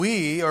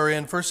We are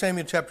in 1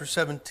 Samuel chapter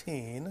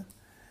 17.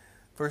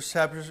 1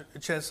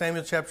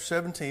 Samuel chapter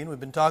 17. We've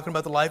been talking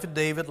about the life of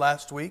David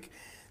last week,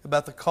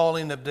 about the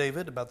calling of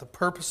David, about the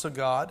purpose of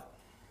God.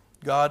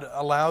 God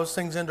allows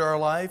things into our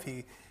life.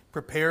 He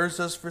prepares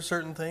us for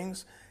certain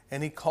things,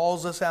 and He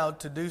calls us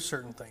out to do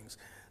certain things.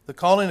 The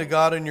calling of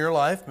God in your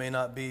life may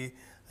not be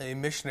a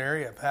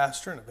missionary, a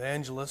pastor, an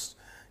evangelist,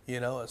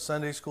 a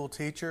Sunday school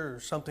teacher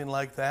or something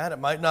like that. It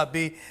might not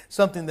be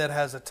something that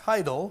has a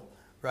title,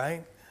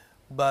 right?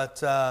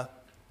 But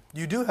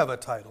you do have a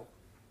title.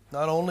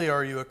 Not only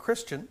are you a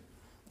Christian,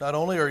 not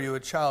only are you a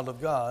child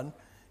of God,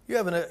 you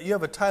have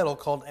a title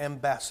called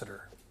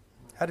ambassador.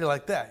 How do you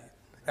like that?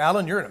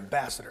 Alan, you're an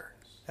ambassador.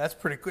 That's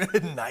pretty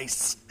good.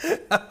 Nice.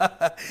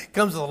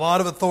 Comes with a lot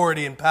of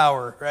authority and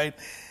power, right?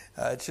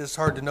 It's just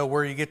hard to know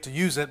where you get to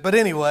use it. But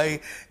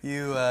anyway,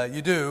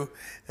 you do.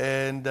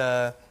 And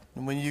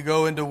when you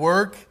go into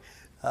work,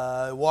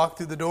 walk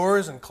through the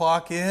doors and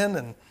clock in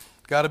and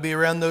got to be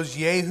around those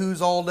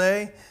yahoos all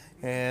day.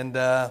 And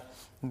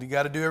you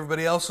got to do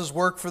everybody else's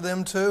work for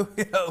them too.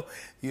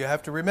 You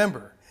have to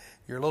remember,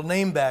 your little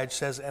name badge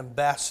says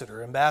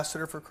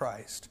ambassador for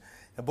Christ.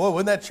 And boy,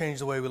 wouldn't that change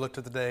the way we looked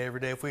at the day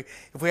every day if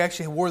we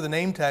actually wore the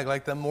name tag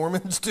like the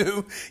Mormons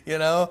do,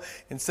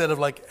 instead of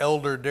like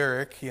Elder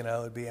Derek,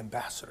 it'd be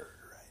ambassador,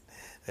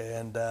 right?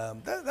 And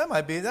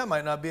that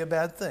might not be a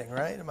bad thing,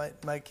 right?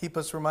 It might keep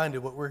us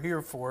reminded what we're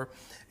here for,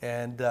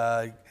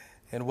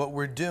 and what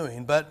we're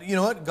doing. But you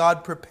know what?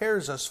 God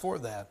prepares us for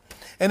that.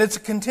 And it's a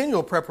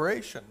continual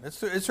preparation. It's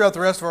throughout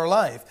the rest of our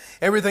life.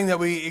 Everything that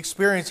we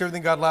experience,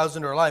 everything God allows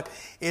into our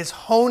life is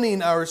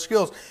honing our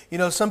skills.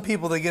 Some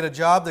people, they get a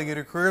job, they get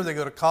a career, they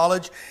go to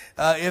college.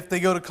 If they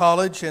go to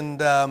college and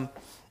go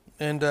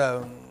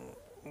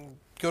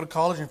to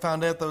college and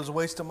found out that was a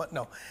waste of money.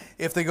 No.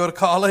 If they go to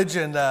college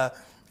and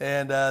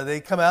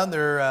they come out and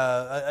they're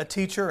a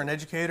teacher, an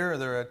educator,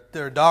 or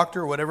they're a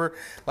doctor, or whatever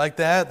like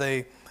that,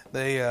 they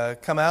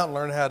come out and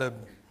learn how to.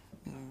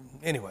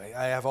 Anyway,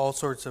 I have all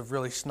sorts of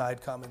really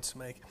snide comments to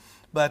make,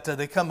 but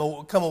they come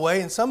away,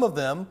 and some of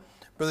them,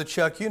 Brother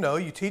Chuck,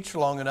 you teach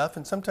long enough,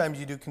 and sometimes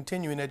you do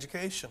continuing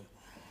education.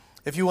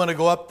 If you want to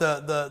go up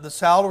the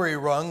salary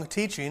rung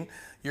teaching,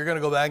 you're going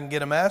to go back and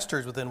get a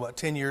master's within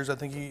 10 years. I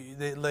think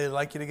they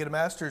like you to get a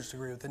master's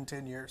degree within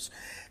 10 years,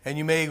 and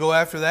you may go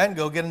after that and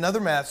go get another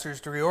master's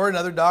degree or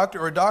another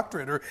doctor or a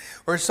doctorate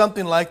or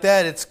something like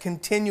that. It's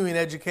continuing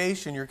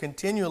education. You're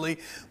continually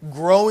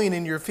growing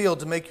in your field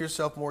to make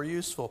yourself more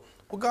useful.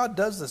 Well, God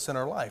does this in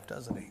our life,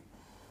 doesn't He?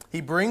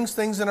 He brings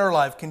things in our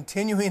life,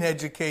 continuing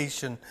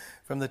education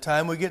from the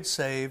time we get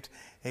saved.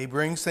 He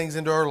brings things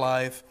into our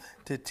life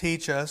to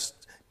teach us,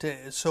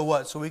 so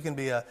what? So we can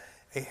be a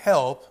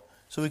help,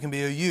 so we can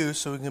be a use,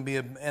 so we can be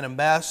an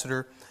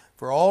ambassador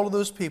for all of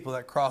those people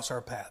that cross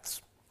our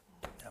paths.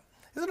 Yeah.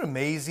 Isn't it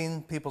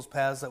amazing, people's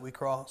paths that we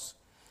cross?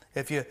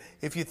 If you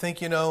think,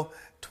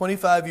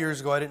 25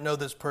 years ago I didn't know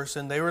this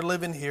person, they were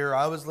living here,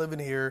 I was living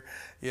here,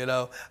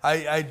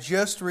 I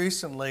just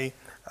recently,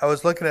 I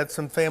was looking at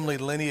some family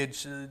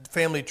lineage,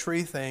 family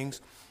tree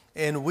things,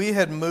 and we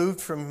had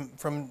moved from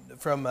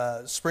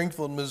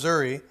Springfield,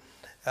 Missouri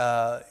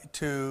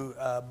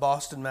to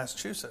Boston,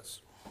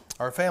 Massachusetts.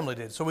 Our family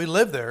did. So we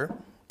lived there,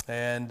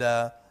 and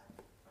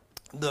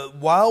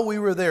while we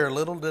were there,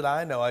 little did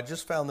I know, I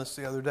just found this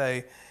the other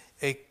day,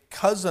 a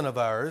cousin of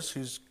ours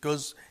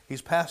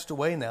he's passed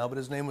away now, but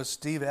his name was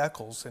Steve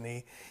Eccles,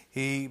 and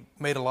he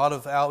made a lot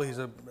of he's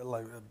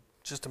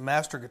just a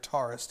master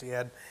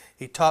guitarist.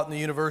 He taught in the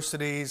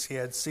universities, he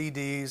had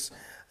CDs,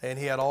 and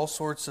he had all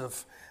sorts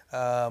of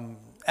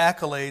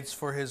accolades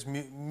for his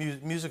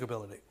music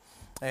ability.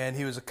 And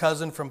he was a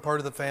cousin from part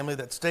of the family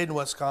that stayed in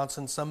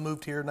Wisconsin. Some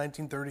moved here in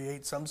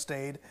 1938, some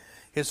stayed.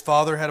 His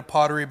father had a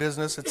pottery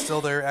business. It's still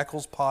there.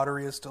 Eccles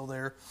Pottery is still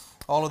there.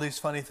 All of these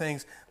funny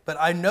things. But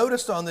I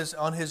noticed on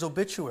his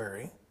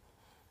obituary,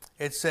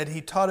 it said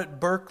he taught at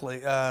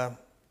Berkeley. Wasn't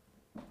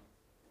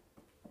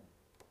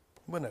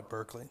it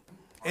Berkeley?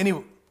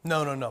 Anyway,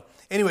 no.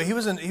 Anyway, he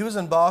was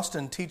in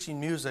Boston teaching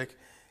music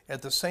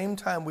at the same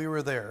time we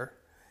were there.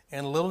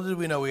 And little did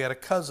we know, we had a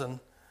cousin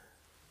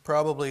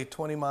probably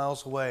 20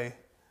 miles away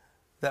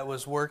that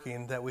was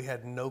working that we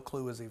had no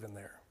clue was even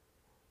there.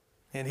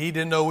 And he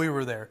didn't know we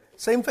were there.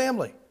 Same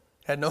family.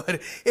 Had no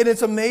idea. And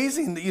it's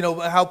amazing,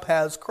 how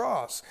paths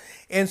cross.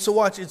 And so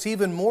watch, it's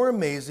even more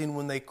amazing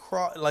when they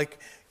cross, like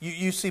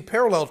you see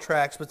parallel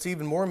tracks, but it's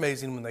even more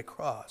amazing when they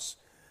cross.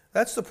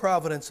 That's the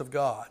providence of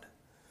God.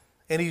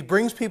 And He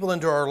brings people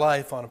into our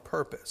life on a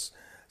purpose.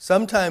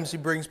 Sometimes He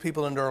brings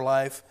people into our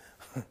life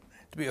to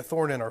be a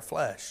thorn in our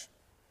flesh,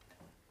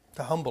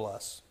 to humble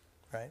us,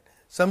 right?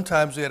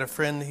 Sometimes we had a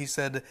friend, he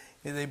said,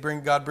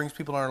 God brings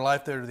people in our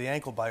life that are the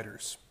ankle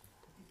biters.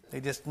 They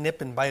just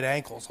nip and bite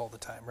ankles all the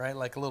time, right?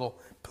 Like a little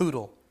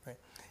poodle, right?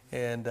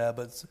 And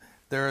but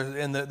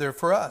they're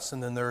for us.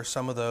 And then there are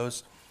some of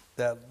those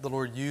that the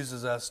Lord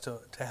uses us to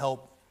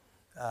help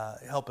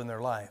in their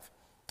life.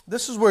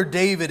 This is where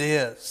David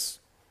is.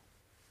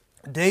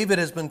 David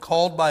has been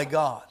called by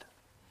God.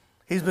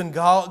 He's been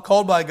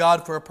called by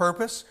God for a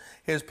purpose.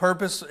 His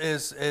purpose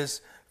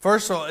is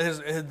First of all,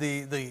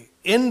 the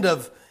end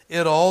of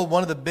it all,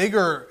 one of the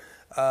bigger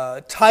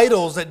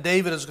titles that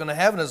David is going to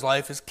have in his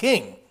life is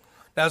king.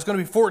 Now, it's going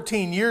to be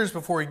 14 years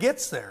before he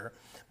gets there,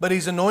 but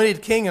he's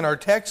anointed king in our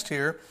text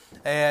here,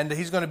 and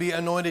he's going to be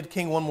anointed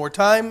king one more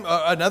time,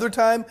 another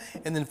time,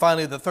 and then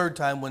finally the third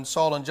time when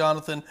Saul and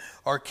Jonathan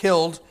are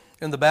killed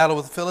in the battle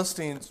with the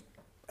Philistines,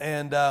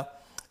 and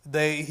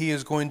he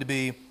is going to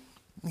be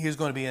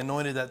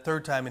anointed that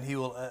third time, and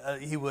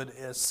he would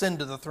ascend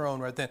to the throne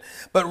right then.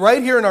 But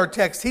right here in our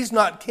text, he's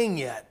not king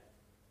yet.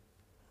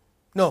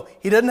 No,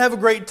 he doesn't have a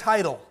great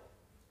title.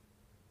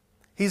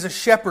 He's a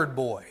shepherd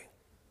boy.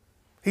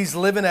 He's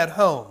living at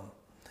home.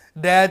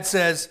 Dad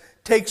says,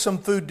 take some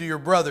food to your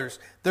brothers.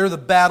 They're the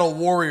battle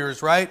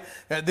warriors, right?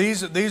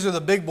 These are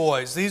the big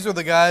boys. These are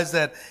the guys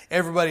that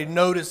everybody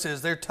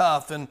notices. They're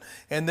tough, and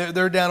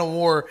they're down in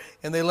war,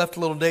 and they left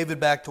little David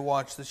back to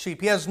watch the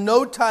sheep. He has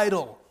no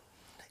title.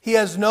 He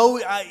has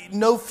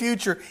no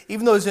future.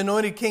 Even though he's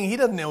anointed king, he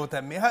doesn't know what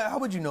that means. How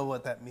would you know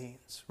what that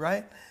means,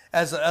 right?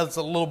 As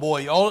a little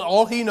boy,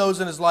 all he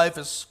knows in his life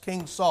is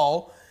King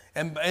Saul,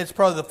 and it's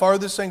probably the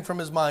farthest thing from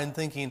his mind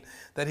thinking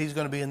that he's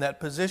going to be in that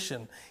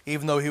position,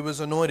 even though he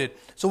was anointed.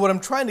 So what I'm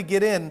trying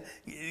to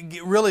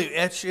really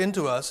etch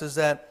into us is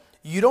that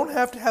you don't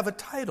have to have a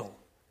title.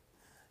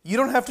 You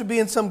don't have to be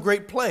in some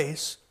great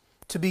place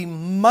to be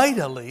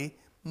mightily,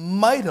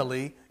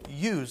 mightily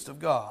used of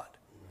God.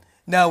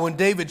 Now, when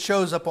David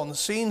shows up on the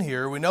scene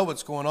here, we know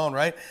what's going on,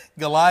 right?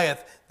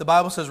 Goliath, the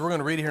Bible says, we're going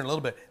to read it here in a little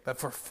bit, but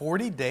for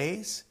 40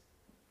 days,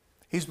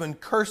 he's been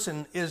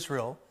cursing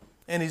Israel,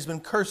 and he's been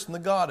cursing the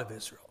God of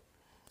Israel.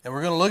 And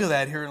we're going to look at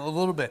that here in a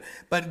little bit.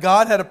 But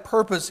God had a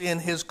purpose in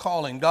his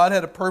calling. God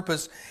had a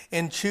purpose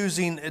in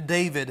choosing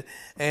David,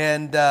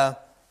 and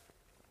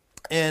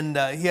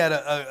he had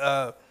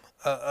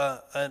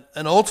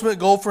an ultimate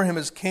goal for him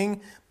as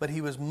king, but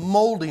he was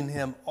molding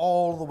him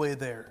all the way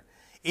there.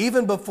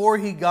 Even before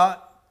he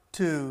got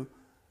to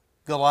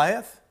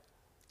Goliath,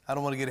 I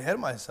don't want to get ahead of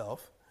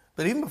myself,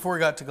 but even before he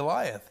got to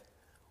Goliath,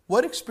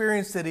 what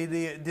experience did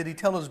he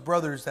tell his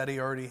brothers that he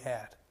already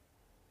had?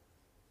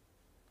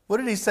 What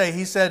did he say?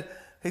 He said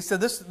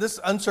this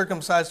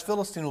uncircumcised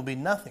Philistine will be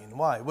nothing.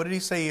 Why? What did he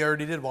say he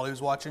already did while he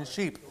was watching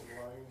sheep?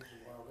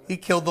 He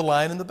killed the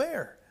lion and the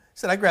bear. He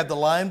said, I grabbed the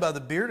lion by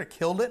the beard, I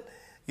killed it.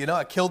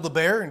 I killed the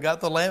bear and got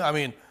the lamb. I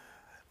mean,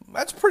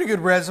 that's a pretty good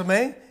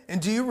resume.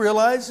 And do you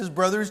realize his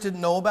brothers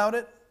didn't know about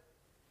it?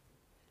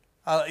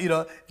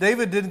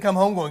 David didn't come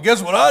home going,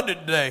 guess what I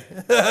did today?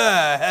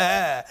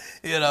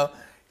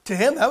 To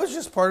him, that was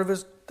just part of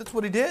that's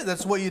what he did.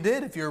 That's what you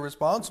did if you're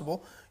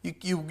responsible.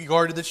 You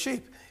guarded the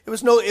sheep. It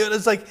was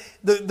like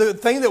the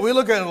thing that we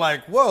look at and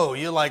like, whoa,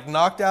 you like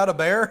knocked out a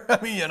bear?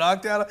 I mean,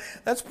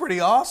 that's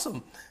pretty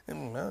awesome.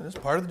 And it's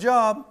part of the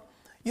job.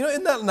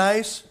 Isn't that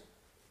nice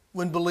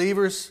when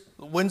believers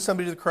win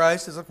somebody to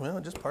Christ? It's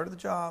like, just part of the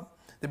job.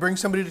 They bring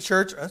somebody to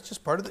church. That's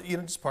just part of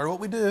just part of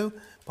what we do,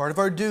 part of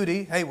our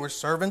duty. Hey, we're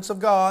servants of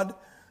God.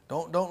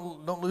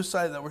 Don't lose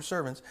sight of that. We're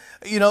servants.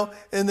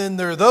 And then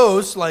there are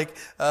those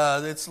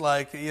it's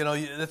like you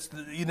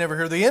never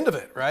hear the end of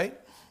it, right?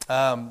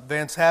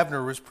 Vance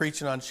Havner was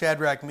preaching on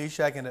Shadrach,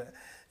 Meshach,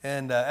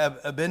 and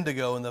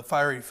Abednego in the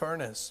fiery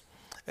furnace,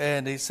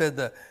 and he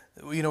said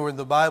where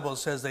the Bible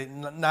says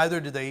neither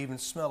did they even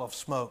smell of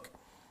smoke,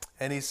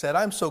 and he said,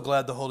 I'm so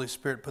glad the Holy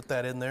Spirit put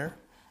that in there.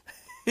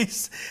 He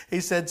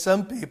said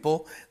some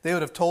people, they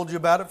would have told you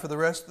about it for the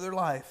rest of their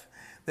life.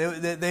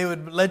 They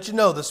would let you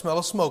know the smell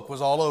of smoke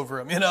was all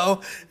over them.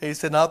 He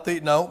said, God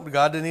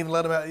didn't even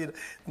let them out.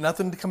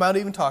 Nothing to come out and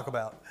even talk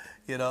about.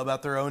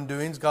 About their own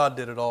doings. God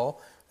did it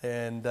all,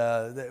 and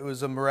it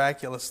was a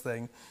miraculous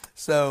thing.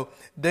 So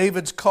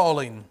David's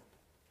calling.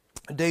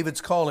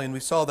 We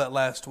saw that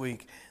last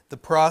week. The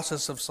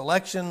process of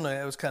selection.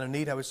 It was kind of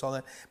neat how we saw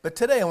that. But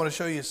today I want to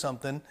show you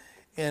something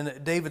in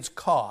David's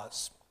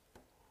cause.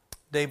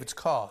 David's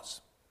cause.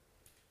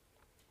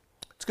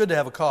 It's good to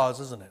have a cause,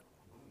 isn't it?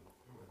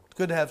 It's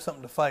good to have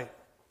something to fight.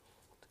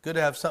 It's good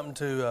to have something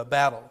to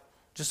battle,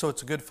 just so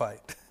it's a good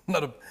fight.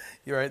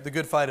 You're right, the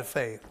good fight of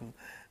faith,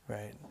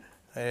 right?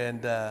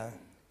 And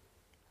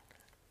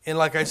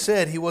like I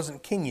said, he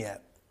wasn't king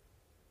yet.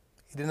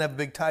 He didn't have a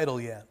big title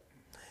yet.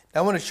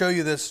 Now I want to show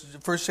you this,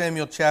 1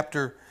 Samuel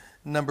chapter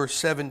number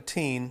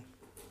 17,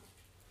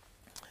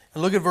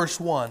 and look at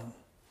verse 1.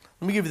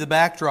 Let me give you the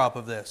backdrop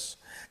of this.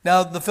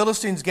 Now the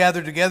Philistines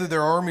gathered together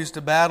their armies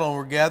to battle, and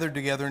were gathered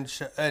together in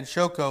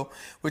Shochoh,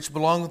 which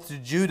belonged to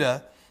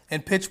Judah,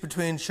 and pitched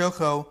between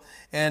Shochoh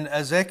and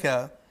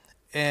Azekah,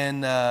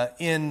 and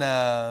in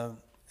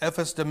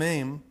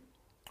Ephes-dammim.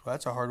 Well,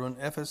 that's a hard one.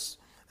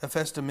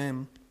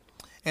 Ephes-dammim.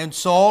 And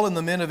Saul and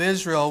the men of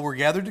Israel were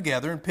gathered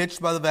together and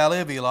pitched by the valley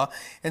of Elah,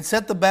 and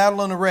set the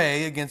battle in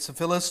array against the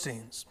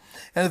Philistines.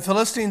 And the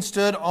Philistines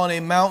stood on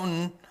a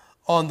mountain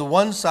on the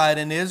one side,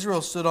 and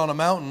Israel stood on a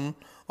mountain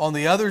on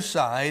the other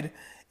side,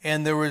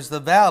 and there was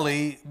the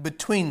valley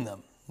between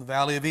them, the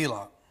valley of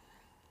Elah.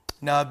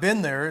 Now I've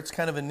been there. It's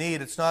kind of a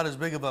neat. It's not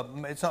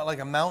like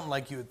a mountain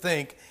like you would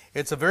think.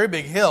 It's a very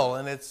big hill,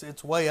 and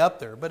it's way up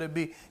there. But it'd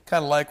be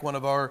kind of like one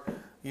of our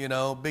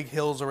big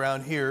hills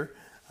around here.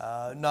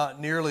 not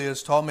nearly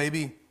as tall,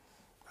 maybe,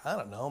 I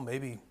don't know,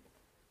 maybe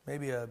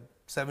a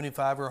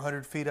 75 or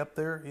 100 feet up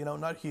there,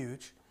 not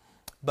huge.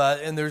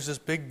 And there's this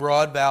big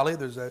broad valley.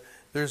 There's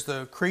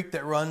the creek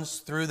that runs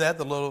through that,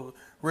 the little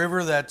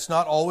river that's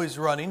not always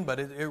running, but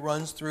it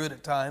runs through it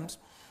at times.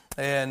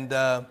 And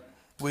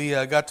we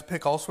got to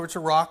pick all sorts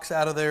of rocks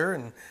out of there,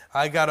 and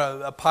I got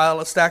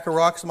a stack of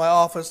rocks in my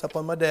office up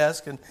on my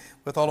desk, and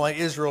with all my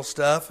Israel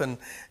stuff, and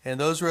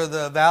those were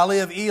the Valley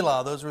of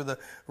Elah. Those were the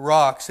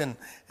rocks, and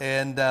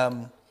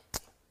the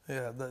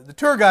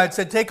tour guide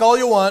said, "Take all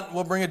you want.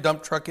 We'll bring a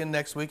dump truck in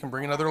next week and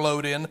bring another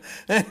load in."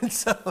 And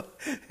so,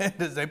 and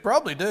they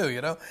probably do.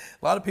 A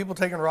lot of people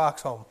taking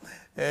rocks home,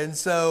 and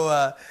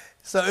so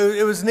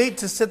it was neat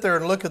to sit there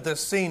and look at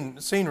this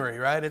scenery.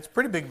 Right, it's a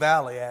pretty big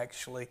valley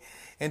actually.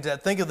 And to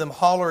think of them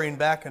hollering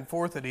back and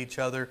forth at each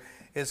other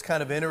is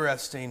kind of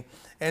interesting.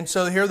 And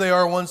so here they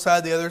are, one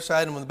side, the other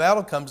side, and when the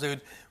battle comes, they would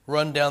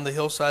run down the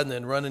hillside and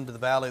then run into the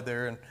valley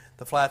there and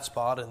the flat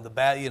spot, and the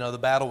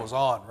battle was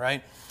on,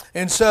 right?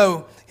 And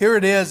so here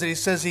it is. And he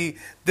says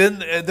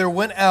there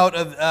went out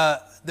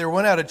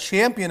a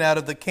champion out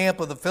of the camp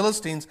of the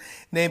Philistines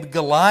named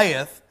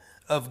Goliath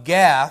of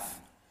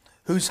Gath,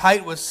 whose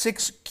height was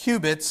 6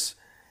 cubits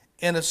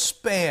in a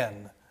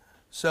span.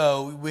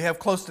 So we have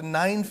close to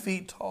 9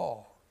 feet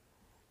tall.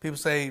 People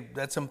say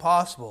that's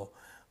impossible.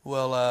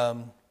 Well,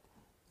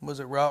 was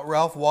it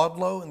Ralph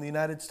Wadlow in the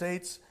United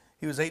States?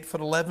 He was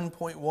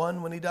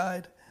 8'11.1" when he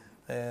died,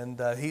 and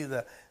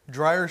the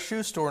Dryer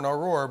shoe store in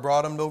Aurora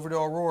brought him over to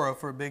Aurora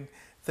for a big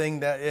thing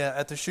that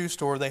at the shoe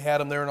store. They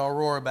had him there in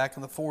Aurora back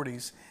in the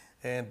 40s,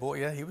 and boy,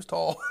 yeah, he was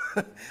tall.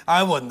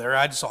 I wasn't there.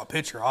 I just saw a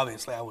picture.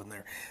 Obviously, I wasn't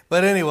there.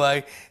 But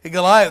anyway,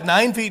 Goliath,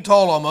 9 feet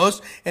tall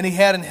almost, and he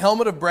had a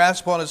helmet of brass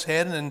upon his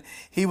head, and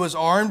he was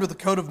armed with a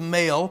coat of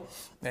mail.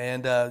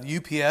 And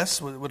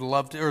UPS would have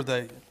loved it, or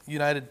the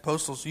United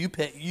Postal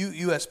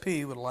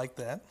USP would have liked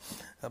that,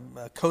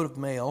 a coat of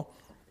mail.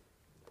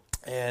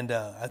 And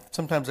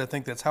sometimes I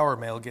think that's how our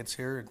mail gets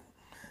here.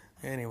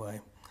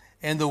 Anyway,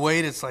 and the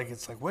weight, it's like,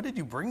 what did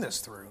you bring this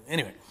through?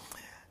 Anyway,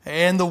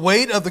 and the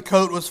weight of the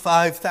coat was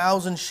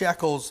 5,000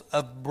 shekels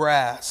of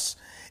brass.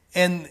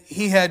 And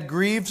he had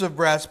greaves of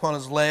brass upon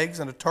his legs,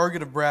 and a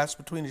target of brass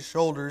between his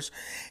shoulders.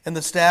 And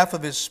the staff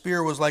of his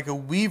spear was like a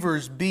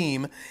weaver's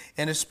beam,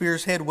 and his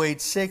spear's head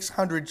weighed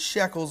 600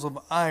 shekels of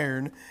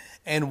iron,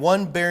 and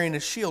one bearing a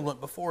shield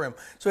went before him.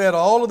 So he had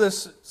all of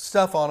this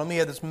stuff on him. He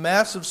had this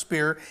massive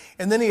spear,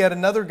 and then he had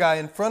another guy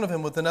in front of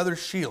him with another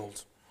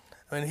shield.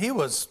 I mean, he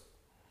was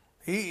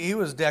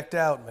decked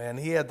out, man.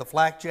 He had the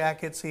flak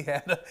jackets. He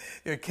had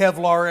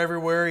Kevlar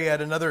everywhere. He had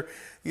another,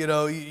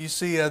 you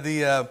see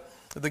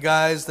the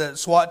guys, the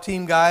SWAT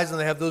team guys, and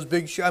they have those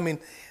big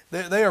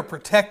they are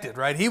protected,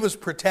 right? He was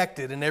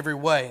protected in every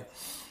way.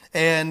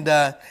 And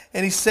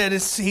he said,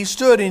 he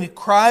stood and he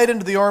cried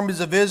unto the armies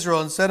of Israel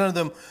and said unto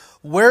them,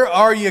 "Where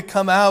are you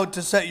come out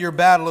to set your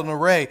battle in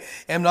array?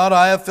 Am not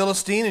I a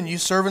Philistine, and you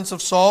servants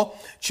of Saul?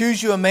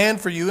 Choose you a man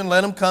for you, and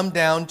let him come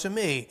down to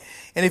me.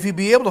 And if he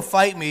be able to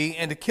fight me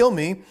and to kill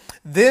me,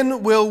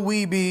 then will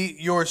we be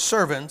your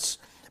servants.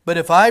 But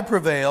if I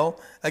prevail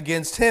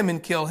against him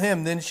and kill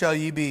him, then shall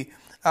ye be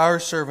our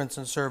servants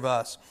and serve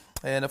us."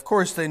 And of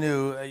course they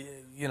knew,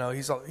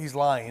 he's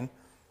lying.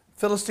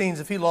 Philistines,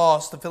 if he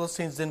lost, the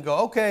Philistines didn't go,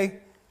 "Okay,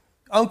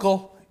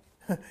 uncle,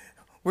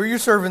 we're your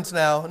servants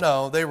now."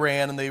 No, they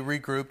ran and they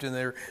regrouped and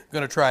they're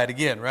going to try it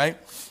again, right?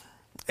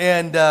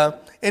 And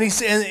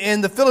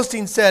the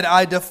Philistine said,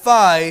 "I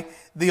defy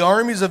the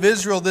armies of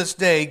Israel this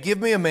day. Give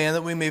me a man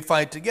that we may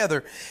fight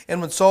together."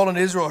 And when Saul and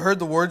Israel heard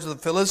the words of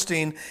the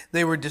Philistine,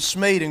 they were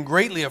dismayed and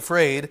greatly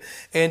afraid.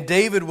 And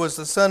David was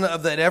the son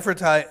of that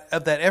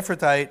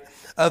Ephrathite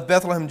of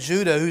Bethlehem,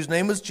 Judah, whose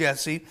name was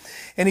Jesse.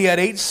 And he had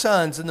 8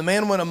 sons. And the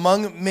man went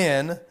among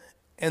men,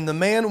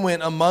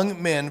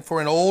 for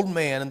an old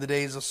man in the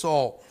days of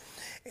Saul.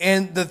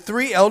 And the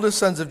 3 eldest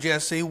sons of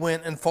Jesse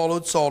went and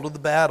followed Saul to the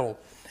battle.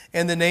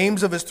 And the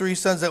names of his 3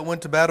 sons that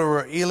went to battle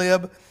were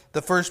Eliab,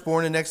 the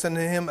firstborn, and next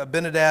unto him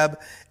Abinadab,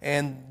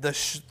 and the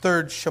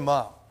third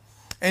Shammah.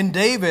 And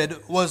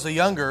David was the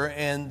younger,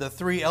 and the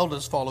 3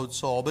 eldest followed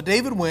Saul. But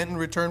David went and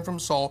returned from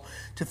Saul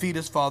to feed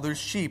his father's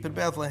sheep at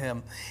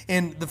Bethlehem.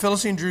 And the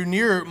Philistine drew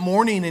near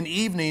morning and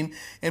evening,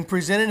 and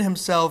presented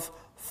himself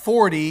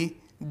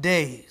 40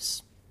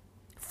 days.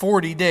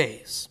 40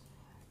 days.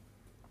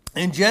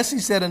 And Jesse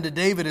said unto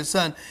David his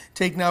son,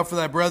 "Take now for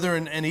thy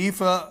brethren an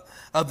ephah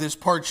of this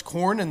parched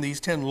corn and these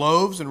 10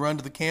 loaves, and run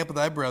to the camp of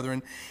thy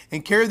brethren,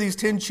 and carry these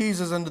 10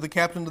 cheeses unto the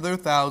captain of their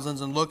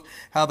thousands, and look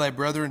how thy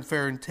brethren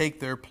fare, and take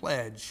their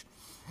pledge."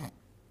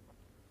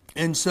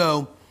 And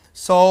so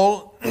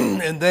Saul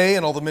and they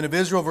and all the men of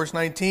Israel, verse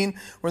 19,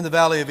 were in the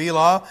valley of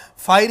Elah,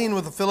 fighting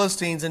with the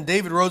Philistines. And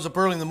David rose up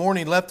early in the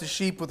morning, left his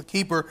sheep with the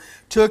keeper,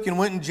 took and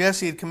went, and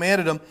Jesse had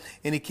commanded him.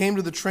 And he came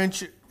to the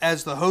trench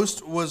as the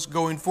host was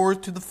going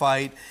forth to the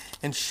fight,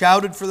 and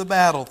shouted for the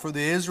battle. For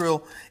the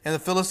Israel and the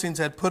Philistines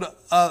had put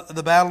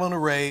the battle in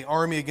array,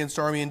 army against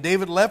army. And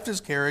David left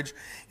his carriage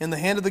in the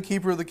hand of the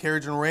keeper of the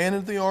carriage, and ran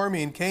into the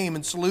army, and came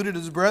and saluted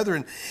his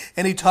brethren.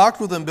 And he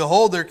talked with them.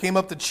 Behold, there came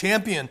up the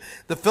champion,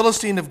 the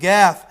Philistine of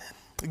Gath,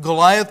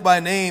 Goliath by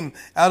name,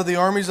 out of the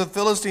armies of the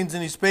Philistines.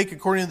 And he spake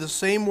according to the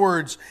same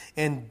words,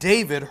 and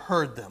David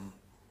heard them.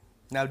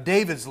 Now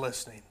David's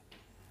listening.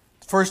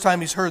 First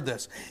time he's heard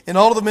this. And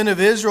all of the men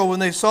of Israel, when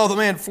they saw the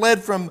man,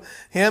 fled from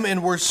him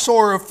and were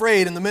sore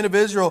afraid. And the men of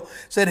Israel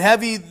said,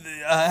 Have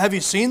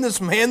you seen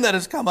this man that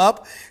has come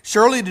up?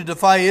 Surely to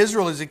defy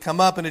Israel is he come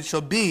up, and it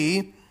shall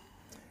be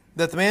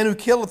that the man who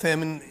killeth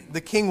him, and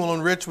the king will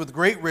enrich with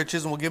great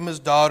riches, and will give him his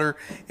daughter,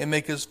 and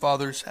make his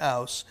father's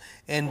house.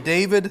 And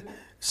David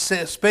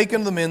spake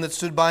unto the men that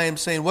stood by him,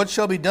 saying, What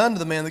shall be done to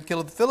the man that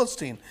killeth the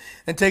Philistine,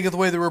 and taketh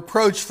away the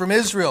reproach from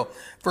Israel?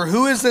 For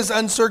who is this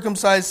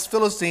uncircumcised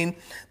Philistine,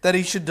 that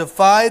he should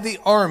defy the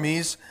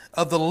armies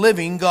of the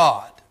living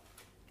God?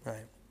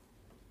 Right.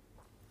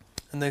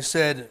 And they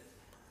said,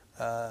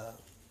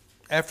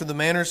 after the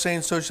manner,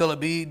 saying, So shall it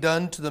be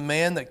done to the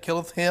man that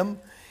killeth him.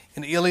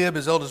 And Eliab,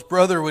 his eldest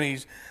brother, when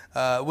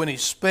he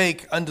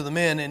spake unto the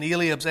men, and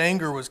Eliab's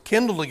anger was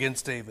kindled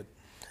against David.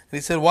 And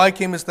he said, Why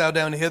camest thou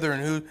down hither,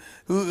 and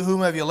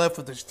whom have you left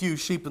with this few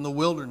sheep in the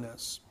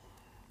wilderness?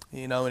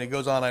 And he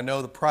goes on, I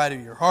know the pride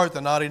of your heart,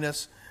 the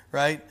naughtiness,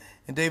 right?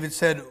 And David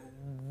said,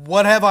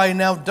 What have I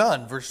now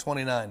done? Verse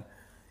 29.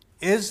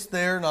 Is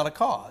there not a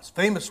cause?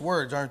 Famous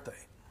words, aren't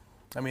they?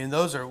 I mean,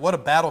 those are, what a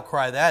battle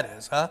cry that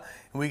is, huh?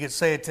 And we could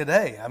say it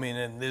today. I mean,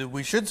 and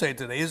we should say it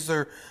today. Is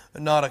there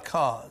not a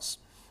cause?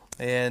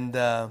 And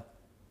so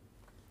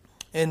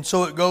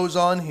it goes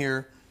on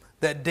here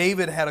that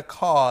David had a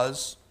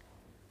cause.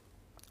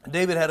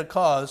 David had a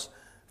cause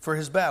for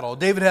his battle.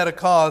 David had a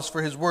cause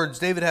for his words.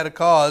 David had a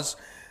cause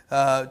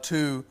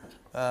to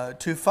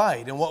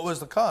fight. And what was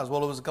the cause?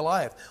 Well, it was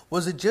Goliath.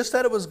 Was it just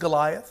that it was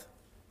Goliath?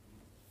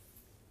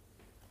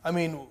 I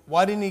mean,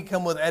 why didn't he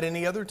come at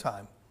any other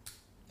time?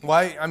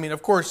 Why? I mean,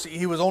 of course,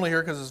 he was only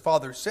here because his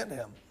father sent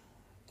him,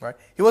 right?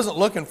 He wasn't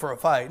looking for a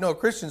fight. No,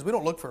 Christians, we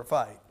don't look for a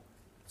fight.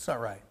 It's not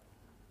right.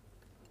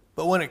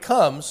 But when it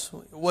comes,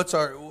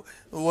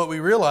 what we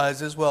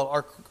realize is,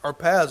 well, our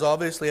paths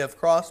obviously have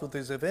crossed with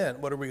this event.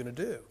 What are we going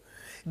to do?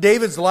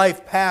 David's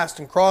life passed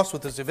and crossed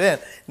with this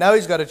event. Now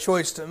he's got a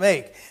choice to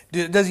make.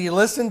 Does he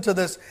listen to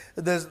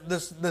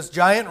this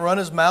giant run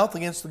his mouth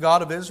against the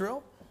God of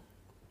Israel?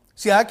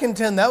 See, I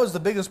contend that was the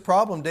biggest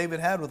problem David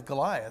had with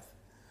Goliath,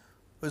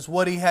 was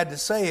what he had to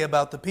say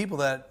about the people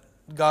that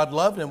God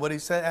loved and what he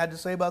had to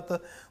say about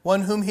the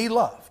one whom he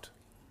loved.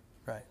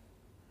 Right?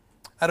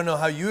 I don't know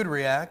how you would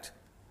react.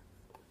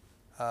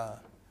 I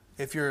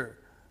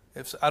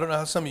don't know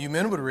how some of you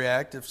men would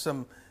react if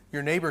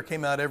your neighbor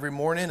came out every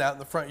morning out in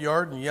the front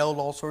yard and yelled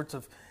all sorts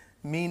of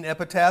mean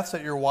epitaphs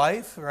at your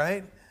wife,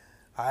 right?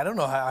 I don't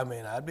know how. I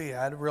mean,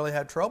 I'd really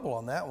have trouble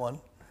on that one,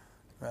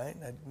 right?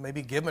 I'd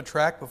maybe give him a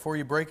tract before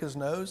you break his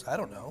nose. I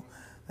don't know.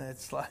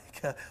 It's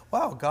like,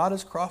 wow, God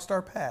has crossed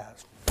our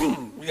paths.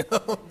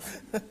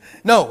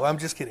 No, I'm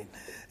just kidding.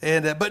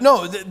 But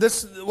no,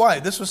 this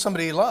was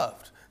somebody he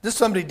loved. This is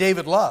somebody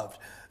David loved.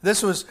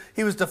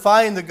 He was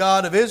defying the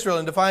God of Israel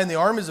and defying the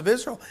armies of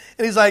Israel.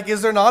 And he's like,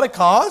 is there not a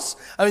cause?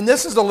 I mean,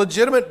 this is a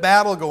legitimate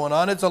battle going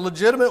on. It's a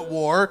legitimate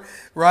war,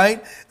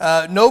 right?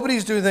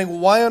 Nobody's doing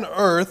anything. Why on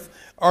earth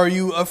are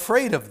you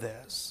afraid of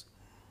this?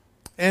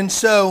 And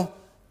so,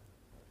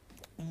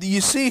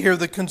 you see here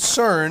the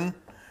concern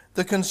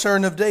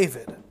of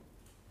David.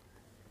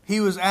 He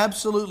was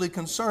absolutely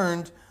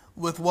concerned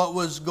with what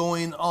was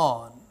going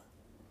on.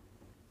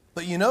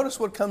 But you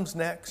notice what comes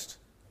next?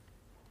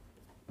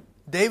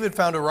 David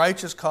found a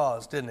righteous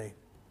cause, didn't he?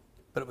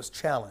 But it was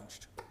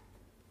challenged.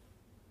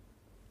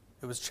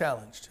 It was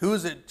challenged. Who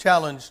was it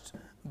challenged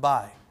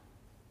by?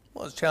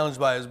 Well, it was challenged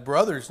by his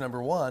brothers,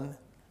 number one,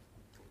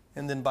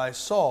 and then by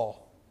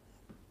Saul.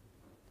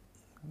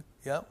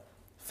 Yep.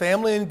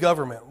 Family and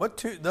government.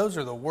 Those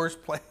are the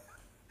worst places.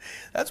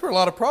 That's where a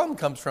lot of problem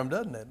comes from,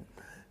 doesn't it?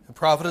 The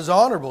prophet is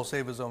honorable,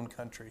 save his own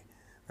country.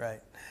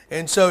 Right.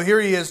 And so here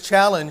he is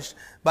challenged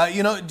by,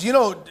 do you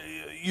know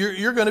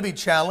you're going to be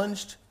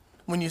challenged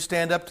when you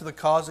stand up to the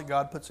cause that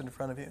God puts in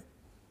front of you?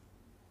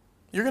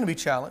 You're going to be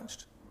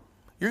challenged.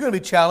 You're going to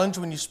be challenged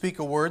when you speak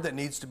a word that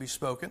needs to be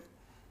spoken,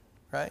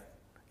 right?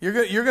 You're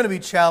going to be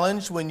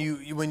challenged when you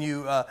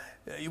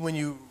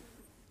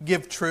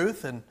give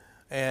truth and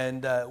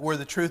where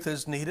the truth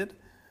is needed,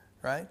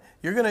 right?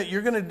 You're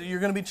going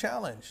to be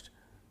challenged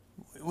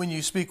when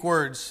you speak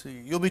words.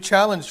 You'll be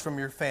challenged from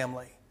your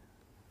family,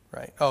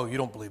 right? Oh, you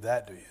don't believe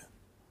that, do you?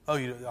 Oh,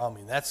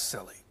 that's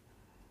silly.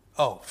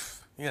 Oh,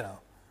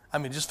 I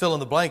mean, just fill in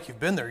the blank.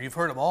 You've been there. You've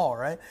heard them all,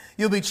 right?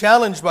 You'll be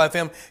challenged by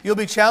family. You'll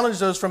be challenged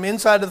those from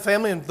inside of the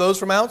family and those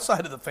from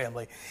outside of the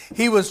family.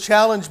 He was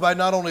challenged by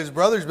not only his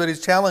brothers, but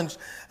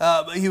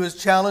he was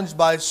challenged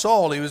by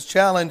Saul. He was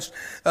challenged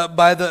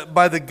by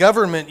the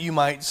government, you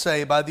might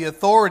say, by the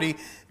authority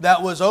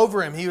that was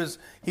over him.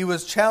 He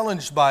was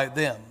challenged by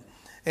them.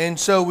 And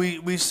so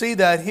we see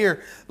that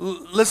here.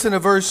 Listen to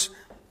verse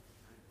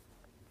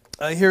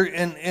here,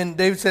 and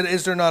David said,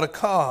 "Is there not a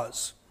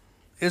cause?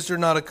 Is there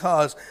not a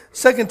cause?"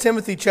 2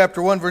 Timothy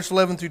chapter 1, verse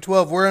 11 through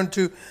 12,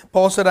 whereunto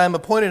Paul said, "I am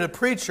appointed a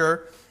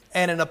preacher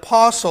and an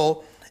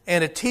apostle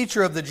and a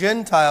teacher of the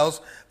Gentiles,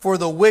 for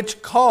the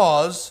which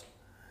cause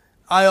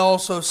I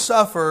also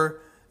suffer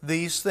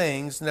these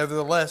things.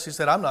 Nevertheless," he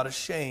said, "I'm not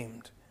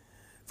ashamed.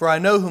 For I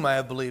know whom I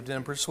have believed, and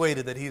am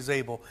persuaded that he is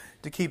able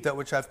to keep that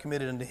which I have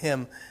committed unto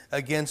him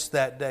against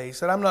that day." He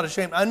said, "I'm not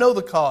ashamed. I know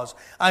the cause.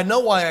 I know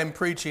why I'm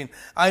preaching.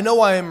 I know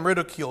why I'm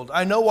ridiculed.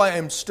 I know why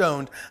I'm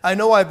stoned. I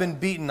know why I've been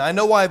beaten. I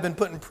know why I've been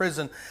put in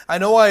prison. I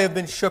know why I've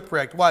been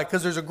shipwrecked." Why?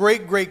 Because there's a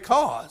great, great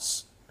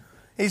cause.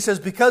 He says,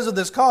 because of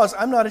this cause,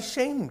 I'm not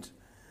ashamed.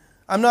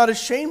 I'm not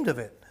ashamed of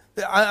it.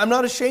 I'm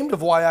not ashamed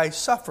of why I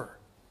suffer.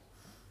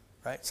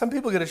 Right? Some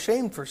people get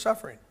ashamed for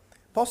suffering.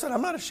 Paul said,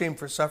 "I'm not ashamed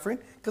for suffering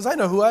because I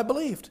know who I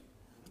believed.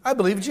 I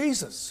believe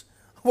Jesus.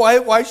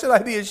 Why should I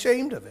be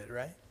ashamed of it?"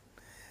 Right?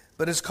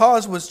 But his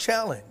cause was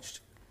challenged,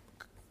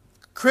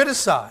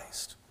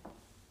 criticized.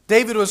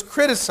 David was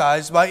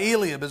criticized by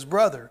Eliab, his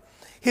brother.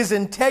 His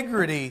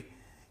integrity,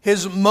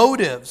 his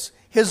motives,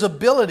 his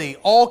ability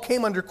all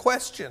came under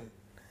question.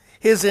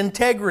 His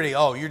integrity,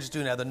 oh, you're just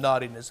doing that out of the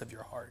naughtiness of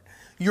your heart.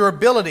 Your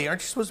ability,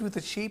 aren't you supposed to be with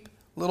the sheep,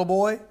 little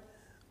boy?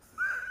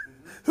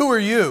 Who are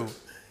you?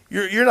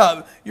 You're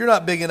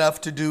not big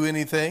enough to do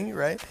anything,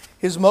 right?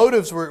 His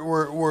motives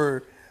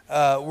were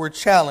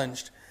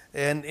challenged,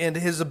 and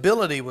his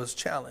ability was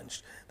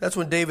challenged. That's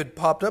when David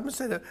popped up and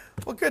said,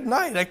 "Well, good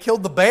night. I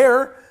killed the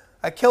bear.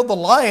 I killed the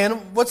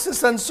lion. What's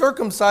this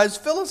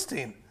uncircumcised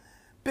Philistine?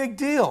 Big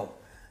deal."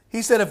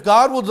 He said, if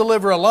God will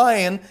deliver a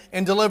lion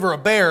and deliver a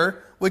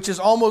bear, which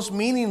is almost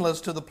meaningless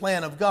to the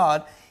plan of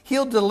God,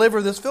 He'll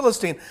deliver this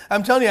Philistine.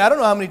 I'm telling you, I don't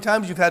know how many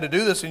times you've had to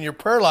do this in your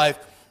prayer life,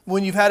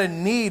 when you've had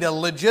a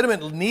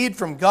legitimate need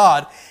from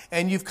God,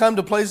 and you've come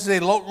to places and say,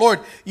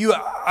 "Lord, you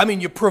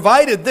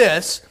provided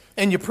this,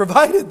 and you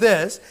provided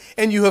this,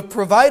 and you have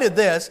provided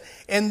this,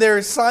 and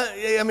there's,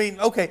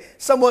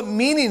 somewhat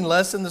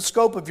meaningless in the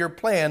scope of your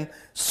plan.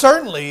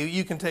 Certainly,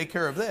 you can take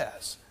care of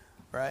this,"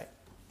 right?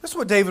 That's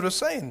what David was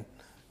saying.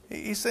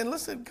 He's saying,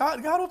 listen,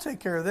 God will take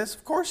care of this.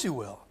 Of course He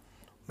will.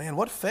 Man,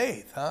 what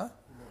faith, huh?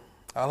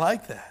 I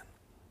like that.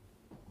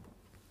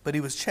 But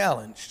he was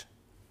challenged.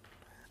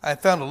 I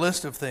found a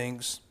list of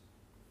things,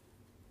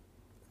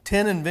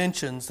 10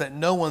 inventions that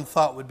no one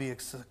thought would be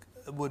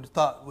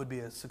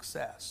a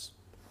success.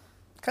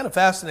 Kind of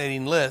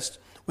fascinating list.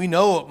 We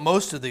know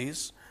most of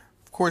these.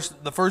 Of course,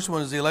 the first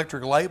one is the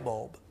electric light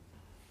bulb.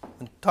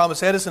 When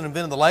Thomas Edison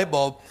invented the light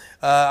bulb,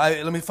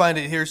 let me find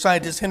it here.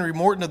 Scientist Henry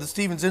Morton of the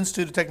Stevens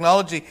Institute of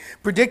Technology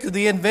predicted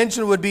the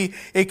invention would be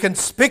a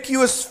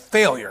conspicuous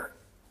failure.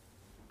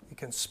 A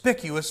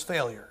conspicuous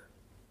failure.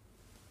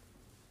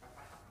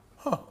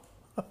 Huh.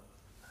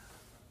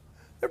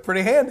 They're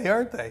pretty handy,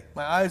 aren't they?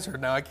 My eyes are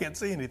now, I can't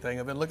see anything.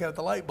 I've been looking at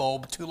the light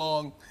bulb too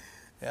long.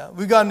 Yeah,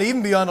 we've gotten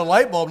even beyond the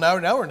light bulb now.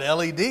 Now we're into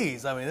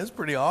LEDs. I mean, it's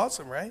pretty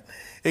awesome, right?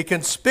 A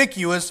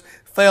conspicuous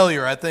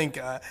failure. I think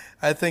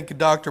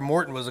Dr.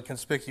 Morton was a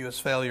conspicuous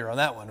failure on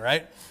that one,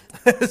 right?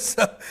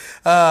 So,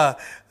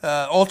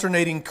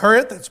 alternating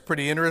current. That's a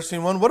pretty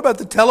interesting one. What about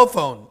the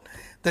telephone?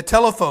 The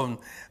telephone.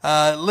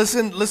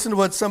 Listen to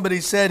what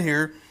somebody said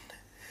here.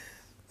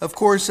 Of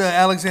course,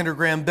 Alexander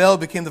Graham Bell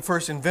became the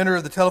first inventor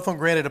of the telephone,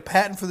 granted a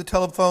patent for the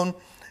telephone,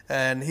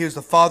 and he was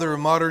the father of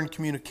modern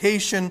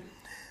communication.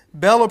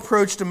 Bell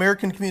approached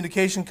American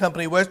Communication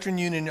Company, Western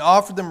Union, and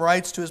offered them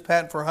rights to his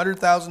patent for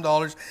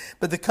 $100,000,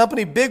 but the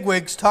company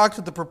bigwigs balked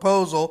at the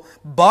proposal,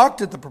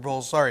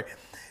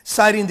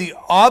 citing the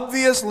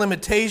obvious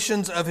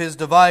limitations of his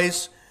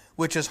device,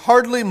 which is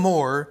hardly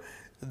more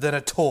than a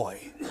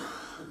toy.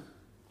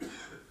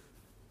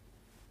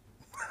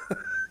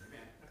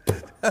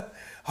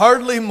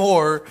 Hardly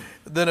more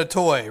than a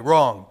toy.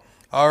 Wrong.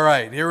 All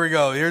right, here we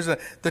go. Here's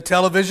the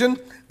television.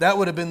 That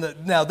would have been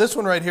now this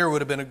one right here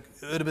would have been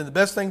the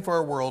best thing for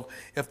our world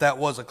if that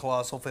was a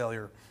colossal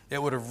failure.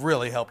 It would have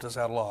really helped us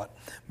out a lot.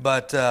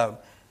 But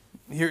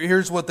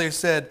here's what they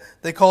said.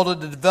 They called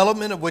it the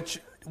development of which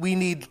we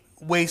need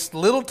waste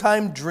little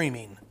time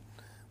dreaming.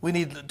 We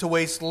need to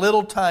waste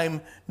little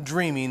time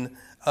dreaming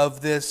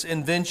of this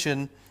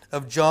invention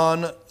of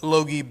John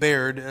Logie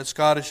Baird, a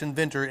Scottish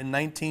inventor, in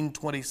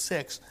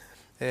 1926.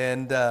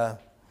 And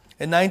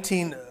in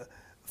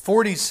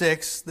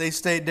 1946,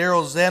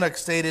 Daryl Zanuck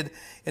stated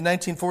in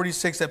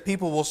 1946 that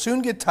people will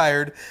soon get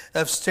tired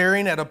of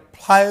staring at a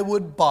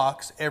plywood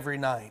box every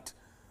night.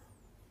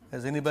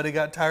 Has anybody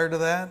got tired of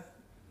that?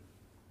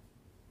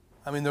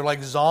 I mean, they're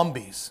like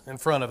zombies in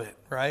front of it,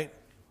 right?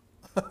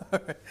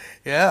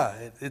 Yeah,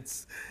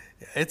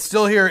 It's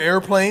still here.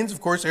 Airplanes,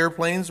 of course,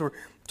 airplanes were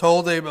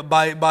told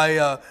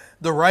by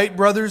the Wright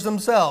brothers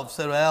themselves.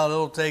 Said,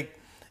 well,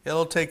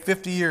 it'll take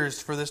 50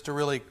 years for this to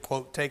really,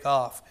 quote, take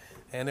off.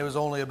 And it was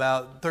only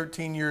about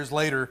 13 years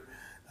later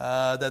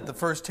that the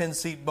first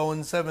 10-seat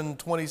Boeing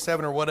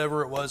 727 or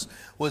whatever it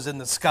was in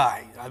the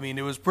sky. I mean,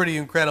 it was pretty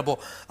incredible.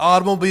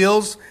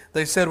 Automobiles,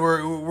 they said,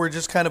 were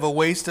just kind of a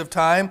waste of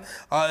time.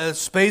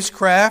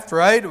 Spacecraft,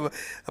 right?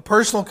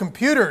 Personal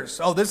computers.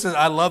 Oh,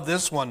 I love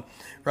this one,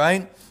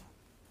 right?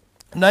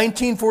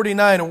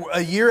 1949,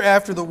 a year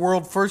after the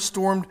world's first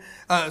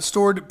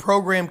stored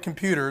program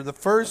computer,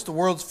 the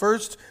world's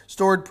first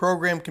stored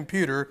program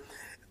computer,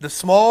 the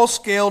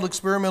small-scaled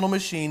experimental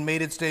machine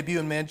made its debut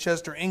in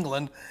Manchester,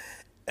 England.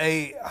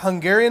 A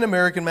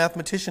Hungarian-American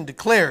mathematician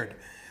declared,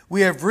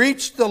 "We have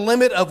reached the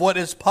limit of what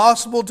is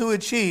possible to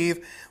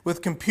achieve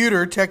with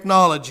computer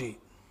technology."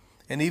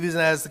 And even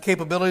as the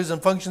capabilities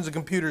and functions of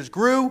computers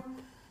grew,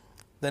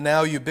 the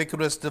now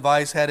ubiquitous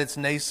device had its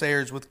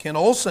naysayers, with Ken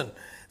Olsen,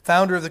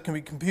 founder of the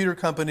computer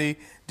company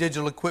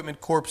Digital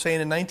Equipment Corp,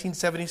 saying in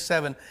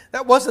 1977,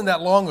 that wasn't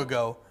that long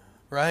ago,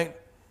 right?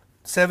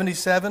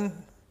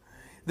 77?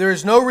 There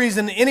is no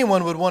reason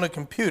anyone would want a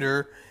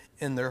computer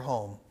in their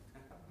home.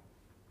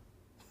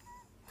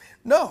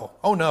 No.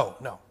 Oh,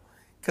 no.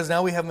 Because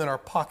now we have them in our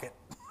pocket.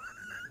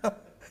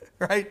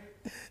 Right?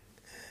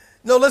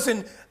 No,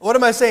 listen, what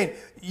am I saying?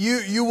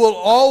 You will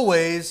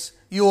always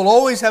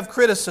have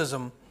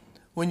criticism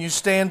when you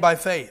stand by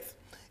faith.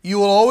 You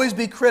will always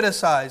be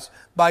criticized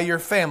by your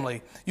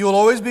family. You will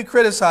always be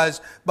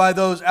criticized by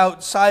those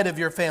outside of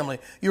your family.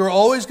 You are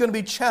always going to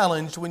be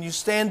challenged when you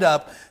stand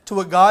up to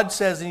what God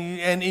says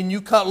and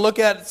you look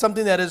at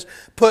something that is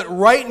put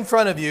right in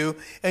front of you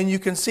and you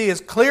can see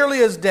as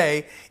clearly as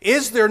day,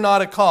 is there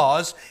not a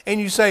cause? And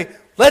you say,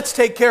 let's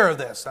take care of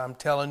this. I'm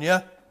telling you,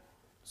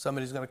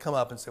 somebody's going to come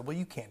up and say, well,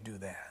 you can't do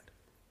that.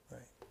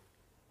 Right?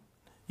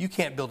 You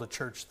can't build a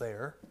church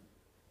there.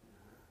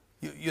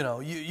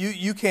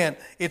 You can't,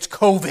 it's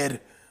COVID.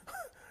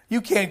 You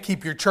can't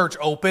keep your church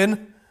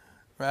open,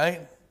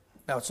 right?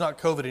 Now, it's not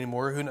COVID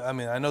anymore.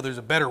 I know there's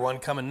a better one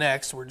coming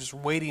next. We're just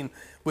waiting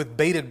with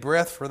bated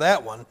breath for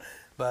that one.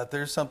 But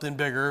there's something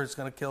bigger. It's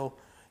going to kill.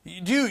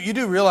 You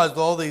do realize with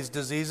all these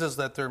diseases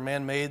that they're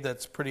man-made,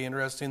 that's pretty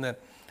interesting, that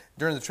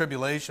during the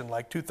tribulation,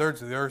 like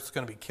 2/3 of the earth is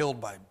going to be killed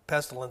by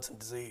pestilence and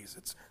disease.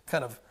 It's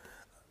kind of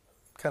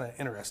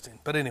interesting.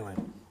 But anyway,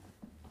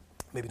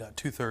 maybe not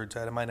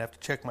 2/3. I might have to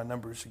check my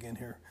numbers again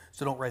here.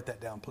 So don't write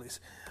that down, please.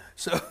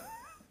 So...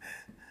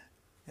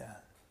 yeah.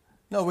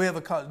 No, we have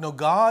a cause. No,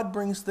 God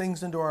brings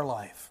things into our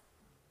life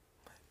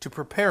to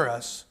prepare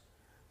us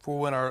for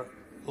when our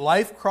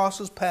life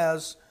crosses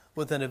paths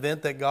with an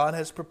event that God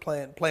has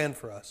planned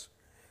for us,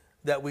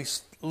 that we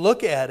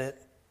look at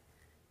it,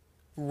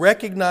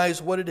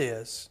 recognize what it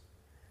is,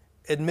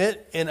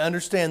 admit and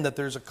understand that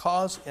there's a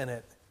cause in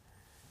it,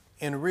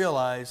 and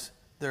realize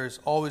there's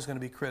always going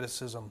to be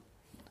criticism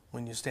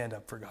when you stand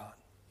up for God.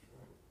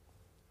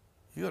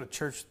 You go to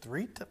church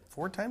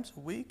 4 times a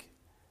week?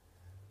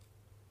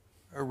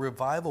 A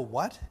revival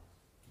what?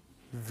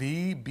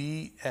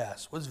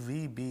 VBS. What's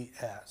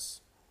VBS?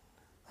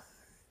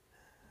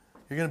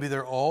 You're going to be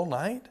there all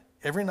night?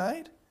 Every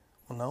night?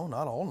 Well, no,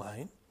 not all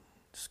night.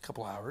 Just a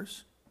couple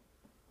hours.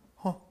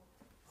 Huh.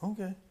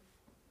 Okay.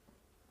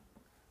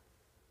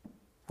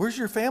 Where's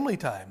your family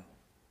time?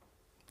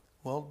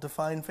 Well,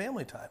 define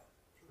family time.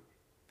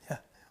 Yeah.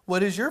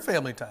 What is your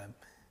family time?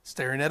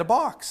 Staring at a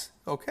box.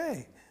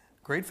 Okay.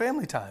 Great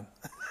family time.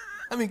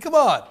 I mean, come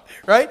on,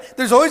 right?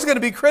 There's always going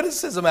to be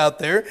criticism out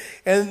there,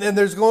 and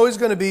there's always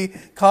going to be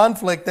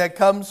conflict that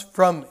comes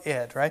from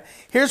it, right?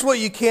 Here's what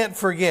you can't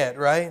forget,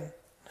 right?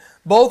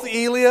 Both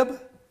Eliab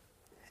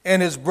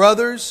and his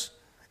brothers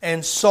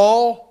and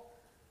Saul,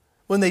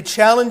 when they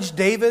challenged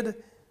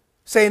David,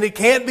 saying it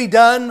can't be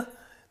done,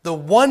 the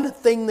one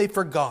thing they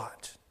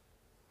forgot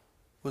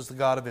was the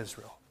God of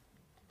Israel.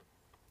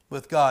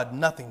 With God,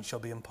 nothing shall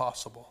be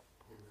impossible.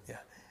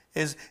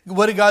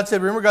 What did God say?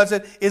 Remember God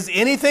said, is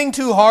anything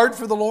too hard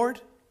for the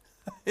Lord?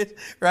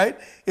 Right?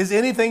 Is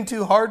anything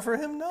too hard for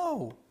Him?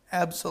 No,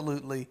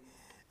 absolutely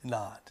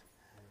not.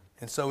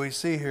 And so we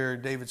see here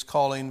David's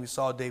calling, we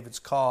saw David's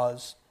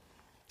cause,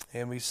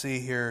 and we see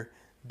here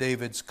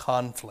David's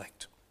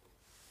conflict.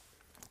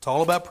 It's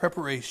all about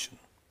preparation.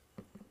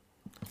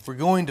 We're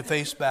going to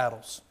face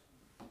battles.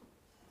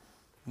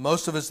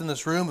 Most of us in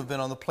this room have been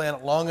on the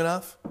planet long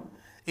enough.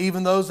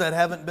 Even those that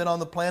haven't been on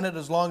the planet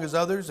as long as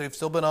others, they've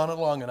still been on it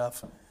long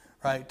enough,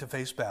 right, to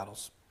face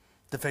battles,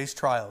 to face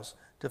trials,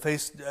 to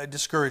face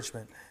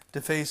discouragement,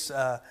 to face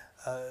a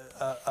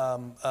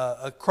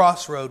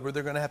crossroad where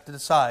they're going to have to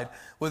decide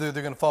whether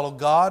they're going to follow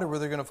God or whether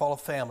they're going to follow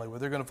family,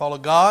 whether they're going to follow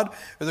God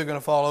or they're going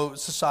to follow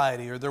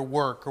society or their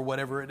work or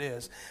whatever it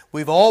is.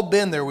 We've all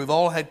been there. We've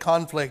all had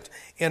conflict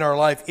in our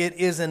life. It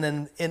is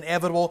an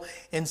inevitable,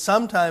 and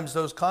sometimes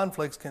those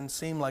conflicts can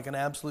seem like an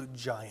absolute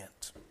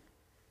giant.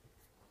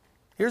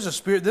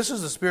 This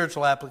is a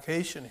spiritual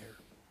application here.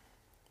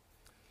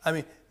 I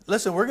mean,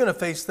 listen, we're going to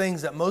face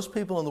things that most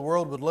people in the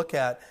world would look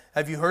at.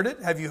 Have you heard it?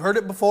 Have you heard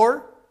it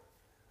before?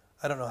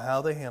 I don't know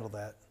how they handle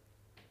that.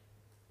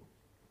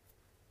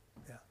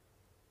 Yeah.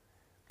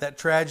 That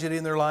tragedy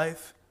in their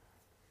life,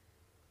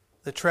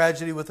 the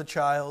tragedy with a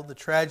child, the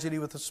tragedy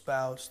with a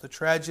spouse, the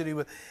tragedy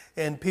with,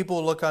 and people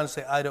will look on and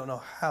say, I don't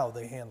know how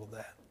they handled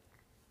that.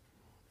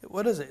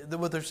 What is it?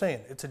 What they're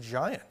saying? It's a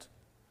giant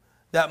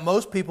that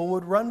most people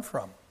would run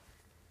from.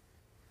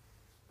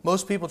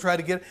 Most people try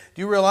to get.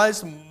 Do you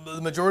realize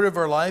the majority of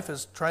our life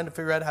is trying to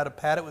figure out how to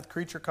pad it with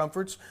creature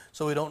comforts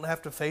so we don't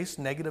have to face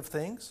negative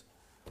things?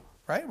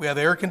 Right? We have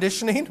air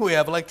conditioning. We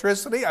have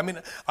electricity. I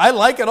mean, I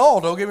like it all.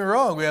 Don't get me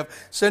wrong. We have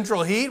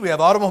central heat. We have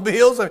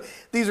automobiles. I mean,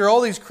 these are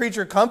all these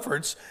creature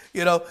comforts,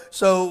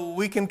 so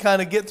we can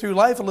kind of get through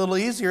life a little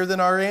easier than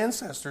our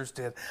ancestors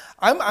did.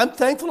 I'm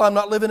thankful I'm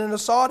not living in a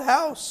sod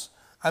house.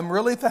 I'm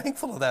really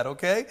thankful of that,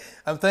 okay?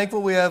 I'm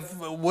thankful we have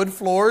wood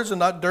floors and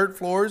not dirt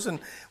floors, and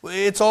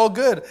it's all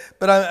good.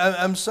 But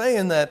I'm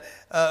saying that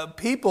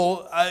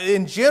people,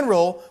 in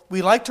general,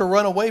 we like to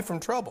run away from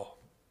trouble.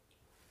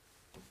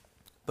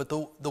 But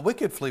the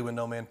wicked flee when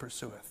no man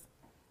pursueth.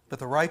 But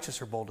the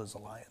righteous are bold as a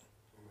lion.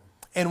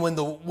 And when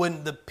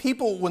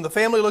the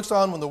family looks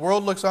on, when the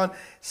world looks on,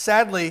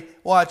 sadly,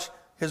 watch,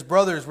 his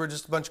brothers were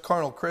just a bunch of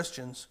carnal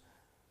Christians.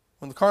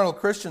 When the carnal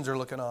Christians are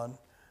looking on,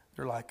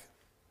 they're like,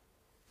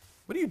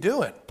 what are you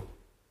doing?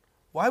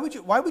 Why would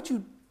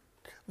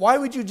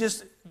you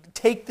just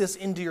take this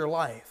into your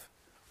life?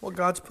 Well,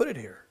 God's put it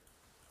here.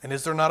 And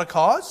is there not a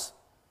cause?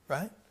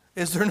 Right?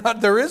 Is there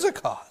not? There is a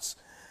cause.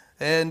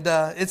 And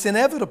it's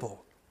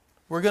inevitable.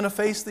 We're going to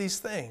face these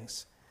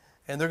things.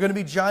 And they're going to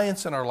be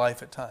giants in our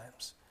life at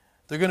times.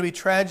 They're going to be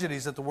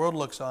tragedies that the world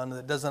looks on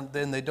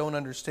then they don't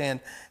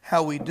understand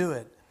how we do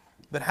it.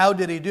 But how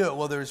did he do it?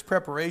 Well, there was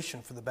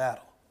preparation for the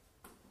battle.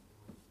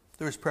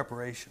 There was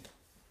preparation.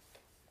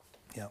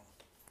 Yeah.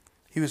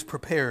 He was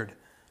prepared.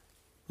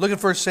 Look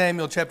at 1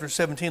 Samuel chapter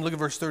 17. Look at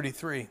verse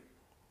 33.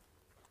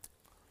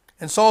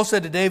 And Saul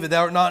said to David,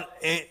 Thou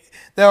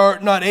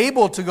art not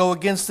able to go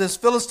against this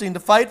Philistine to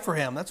fight for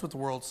him. That's what the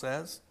world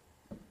says.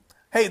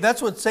 Hey,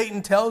 that's what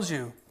Satan tells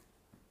you,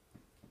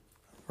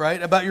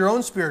 right, about your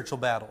own spiritual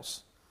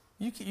battles.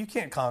 You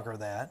can't conquer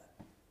that,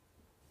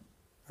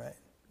 right?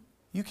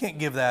 You can't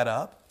give that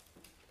up.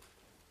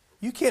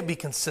 You can't be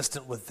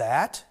consistent with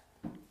that.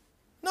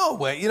 No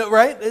way,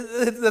 right?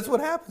 That's what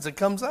happens. It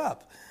comes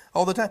up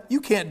all the time.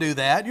 You can't do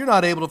that. You're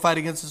not able to fight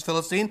against this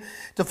Philistine,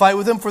 to fight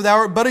with him, for thou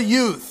art but a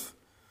youth.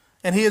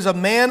 And he is a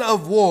man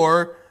of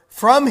war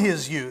from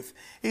his youth.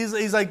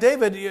 He's like,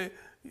 David,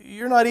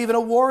 you're not even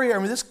a warrior. I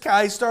mean, this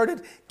guy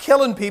started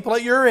killing people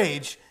at your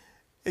age.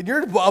 And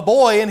you're a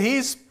boy, and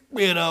he's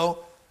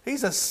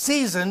a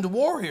seasoned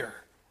warrior.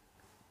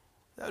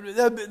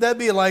 That'd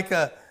be like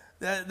I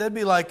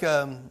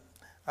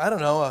don't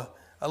know,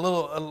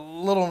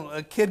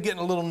 a kid getting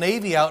a little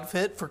Navy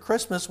outfit for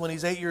Christmas when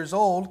he's 8 years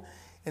old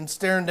and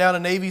staring down a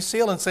Navy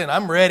SEAL and saying,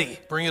 I'm ready,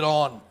 bring it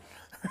on.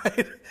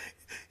 Right?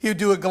 He'd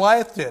do what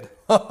Goliath did.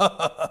 All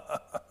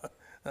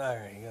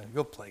right,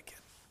 go play, kid.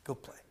 Go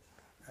play.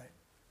 Right?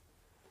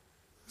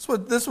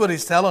 This is what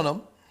he's telling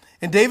them.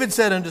 And David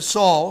said unto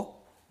Saul,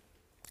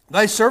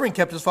 Thy servant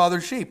kept his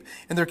father's sheep,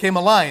 and there came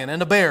a lion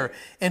and a bear,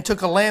 and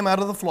took a lamb out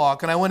of the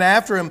flock. And I went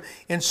after him,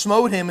 and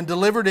smote him, and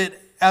delivered it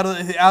out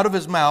of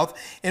his mouth.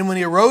 And when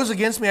he arose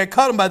against me, I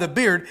caught him by the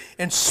beard,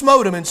 and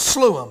smote him, and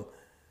slew him.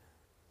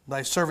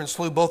 Thy servant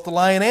slew both the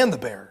lion and the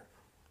bear.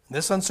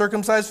 This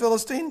uncircumcised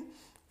Philistine,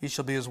 he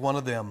shall be as one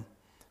of them,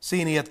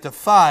 seeing he hath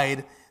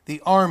defied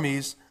the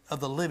armies of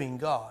the living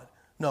God.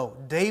 No,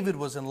 David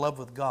was in love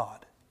with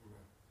God.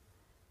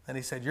 And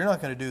he said, you're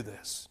not going to do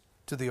this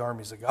to the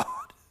armies of God.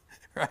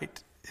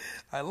 Right?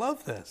 I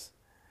love this.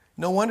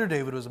 No wonder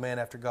David was a man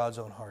after God's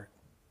own heart.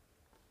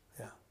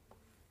 Yeah.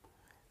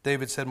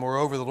 David said,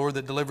 Moreover, the Lord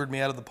that delivered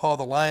me out of the paw of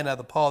the lion, out of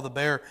the paw of the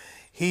bear,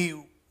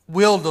 he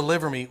will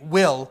deliver me.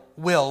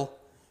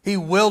 He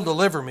will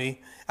deliver me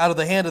out of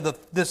the hand of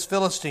this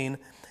Philistine.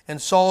 And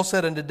Saul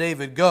said unto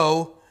David,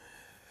 Go,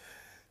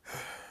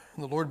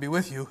 and the Lord be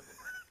with you.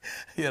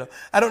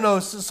 I don't know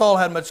if Saul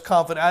had much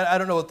confidence. I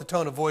don't know what the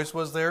tone of voice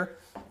was there,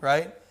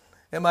 right?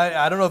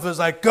 I don't know if it was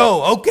like,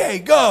 go, okay,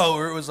 go,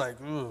 or it was like,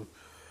 ooh,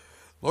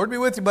 Lord be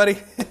with you, buddy.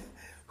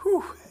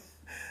 Whew.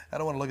 I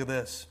don't want to look at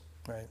this,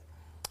 right?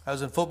 I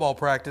was in football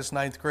practice,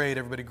 9th grade.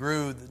 Everybody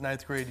grew the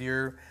 9th grade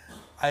year.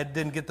 I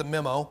didn't get the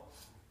memo.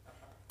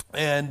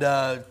 And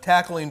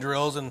tackling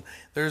drills, and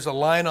there's a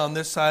line on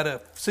this side,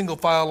 a single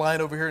file line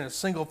over here, and a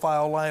single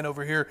file line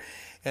over here.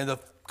 And the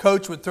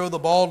coach would throw the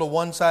ball to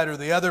one side or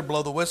the other,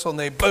 blow the whistle,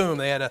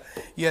 and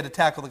you had to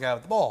tackle the guy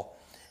with the ball.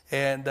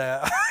 And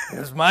it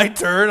was my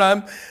turn.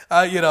 I'm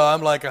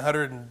like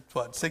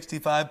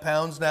 165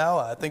 pounds now.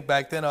 I think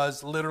back then I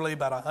was literally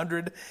about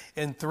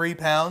 103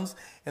 pounds.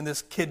 And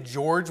this kid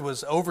George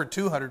was over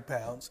 200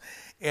 pounds.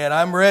 And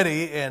I'm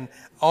ready. And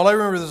all I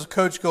remember is the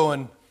coach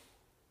going,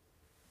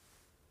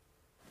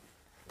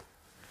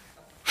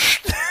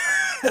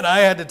 and I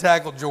had to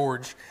tackle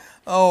George.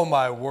 Oh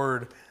my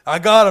word! I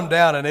got him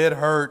down, and it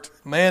hurt.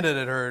 Man, did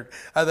it hurt!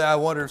 I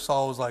wonder if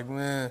Saul was like,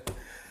 meh.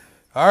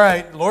 All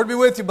right, Lord be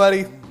with you,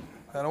 buddy.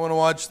 I don't want to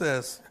watch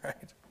this. Right?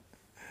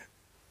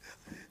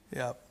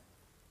 Yeah.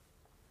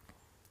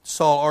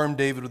 Saul armed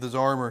David with his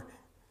armor,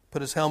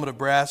 put his helmet of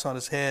brass on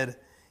his head,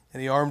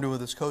 and he armed him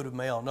with his coat of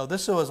mail. No,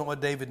 this wasn't what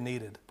David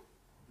needed.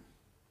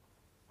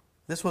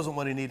 This wasn't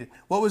what he needed.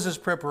 What was his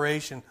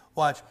preparation?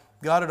 Watch.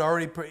 God had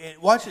already...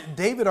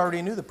 David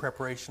already knew the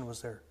preparation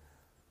was there.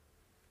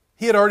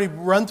 He had already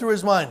run through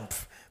his mind.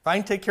 If I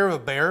can take care of a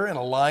bear and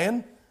a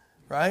lion,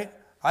 right,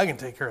 I can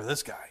take care of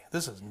this guy.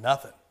 This is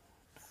nothing.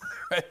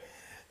 Right?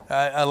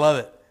 I love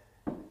it.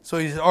 So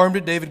he armed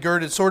it. David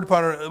girded his sword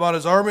upon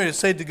his armor and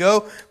essayed to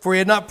go, for he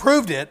had not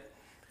proved it.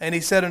 And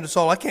he said unto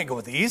Saul, I can't go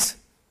with these.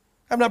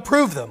 I have not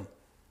proved them.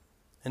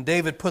 And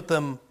David put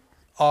them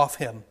off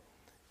him.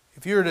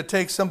 If you were to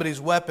take somebody's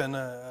weapon,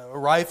 a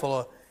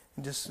rifle,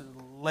 and just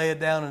lay it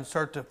down and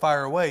start to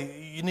fire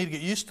away, you need to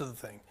get used to the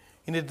thing.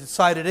 You need to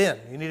sight it in.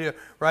 You need to,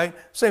 right?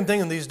 Same thing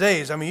in these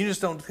days. I mean, you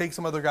just don't take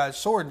some other guy's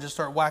sword and just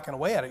start whacking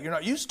away at it. You're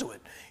not used to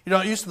it. You're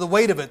not used to the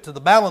weight of it, to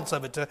the balance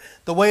of it, to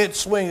the way it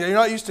swings. You're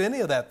not used to any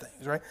of that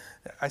things, right?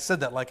 I said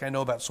that like I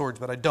know about swords,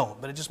 but I don't.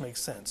 But it just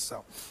makes sense.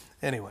 So,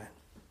 anyway.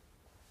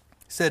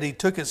 He said he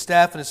took his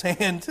staff in his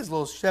hand, his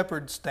little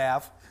shepherd's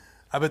staff.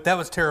 I bet that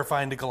was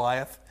terrifying to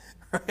Goliath,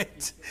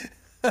 right?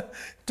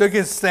 Took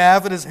his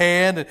staff in his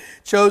hand and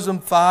chose him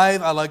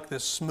 5. I like the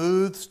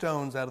smooth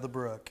stones out of the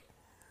brook.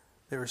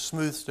 They were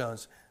smooth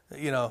stones.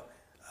 You know,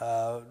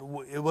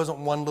 it wasn't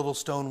one little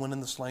stone went in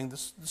the sling. The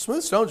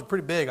smooth stones are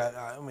pretty big.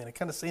 I mean, I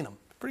kind of seen them.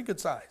 Pretty good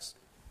size.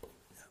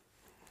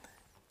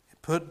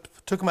 Yeah.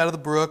 Took him out of the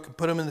brook,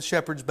 put him in the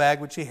shepherd's bag,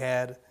 which he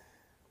had,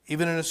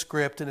 even in a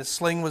script, and his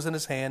sling was in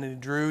his hand, and he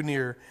drew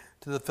near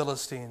to the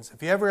Philistines.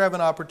 If you ever have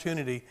an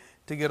opportunity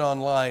to get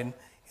online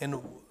and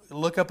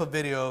look up a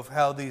video of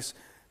how these,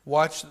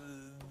 watch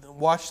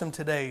them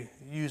today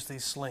use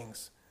these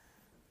slings,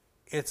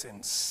 it's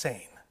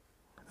insane.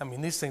 I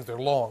mean, these things are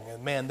long,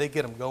 and man, they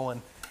get them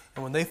going.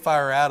 And when they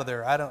fire out of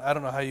there, I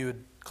don't know how you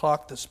would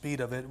clock the speed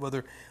of it,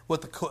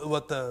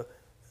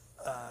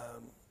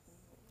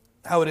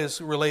 how it is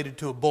related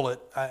to a bullet.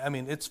 I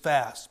mean, it's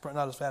fast,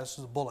 not as fast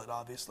as a bullet,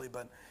 obviously,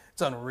 but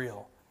it's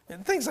unreal.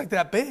 And things like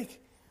that big,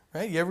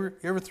 right? You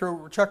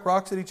ever chuck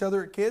rocks at each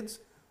other at kids?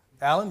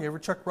 Alan, you ever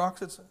chuck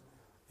rocks at?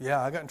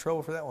 Yeah, I got in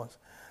trouble for that once.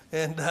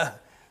 And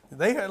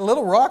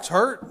little rocks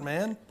hurt,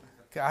 man.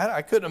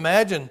 I couldn't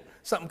imagine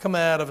something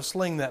coming out of a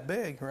sling that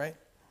big, right?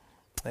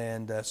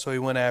 And so he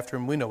went after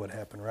him. We know what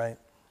happened, right?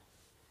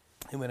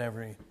 He went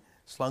after him. He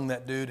slung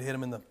that dude, hit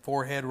him in the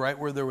forehead, right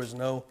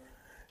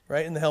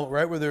in the helmet,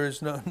 right where there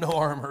is no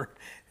armor.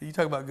 You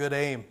talk about good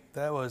aim.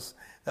 That was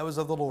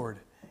of the Lord.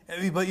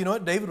 But you know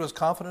what? David was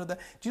confident of that.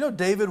 Do you know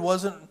David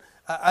wasn't?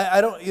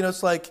 I don't. You know,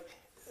 it's like,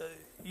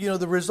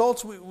 the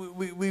results.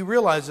 We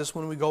realize this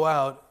when we go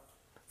out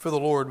for the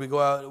Lord. We go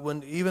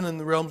out even in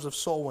the realms of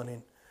soul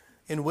winning,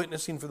 in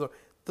witnessing for the Lord.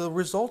 The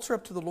results are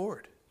up to the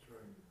Lord.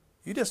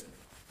 You just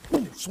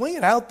swing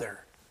it out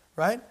there,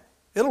 right?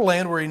 It'll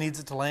land where He needs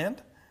it to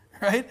land,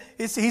 right?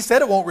 He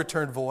said it won't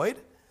return void,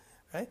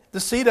 right?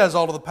 The seed has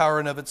all of the power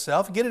in of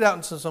itself. Get it out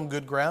into some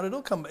good ground.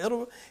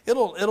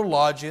 It'll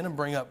lodge in and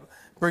bring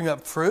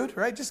up fruit,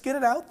 right? Just get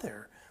it out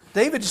there.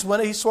 David just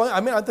went. He swung. I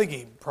mean, I think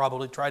he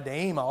probably tried to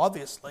aim,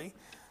 obviously,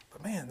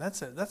 but man,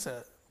 that's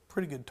a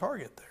pretty good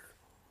target there.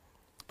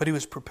 But he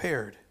was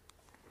prepared.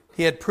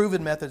 He had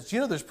proven methods. Do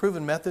you know there's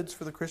proven methods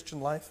for the Christian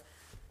life?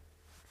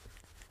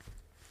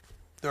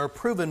 There are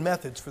proven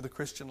methods for the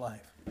Christian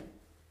life.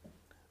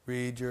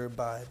 Read your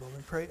Bible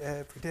and pray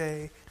every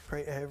day.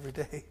 Pray every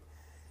day.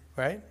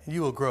 Right?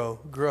 You will grow.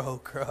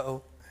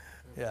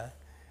 Yeah.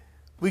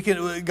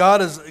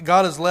 God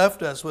has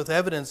left us with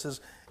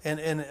evidences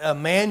and a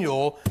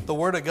manual, the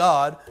Word of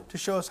God, to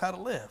show us how to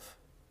live.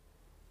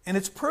 And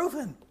it's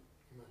proven.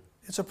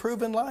 It's a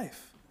proven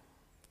life.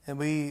 And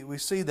we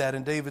see that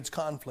in David's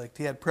conflict.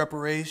 He had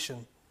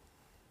preparation.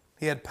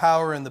 He had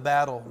power in the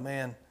battle.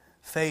 Man,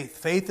 faith.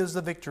 Faith is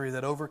the victory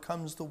that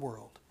overcomes the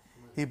world.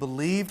 He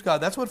believed God.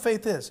 That's what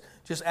faith is.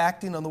 Just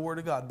acting on the Word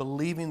of God.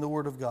 Believing the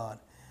Word of God.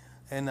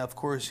 And of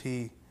course,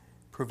 he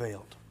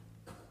prevailed.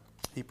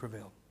 He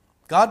prevailed.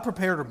 God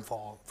prepared him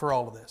for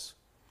all of this.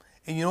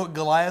 And you know what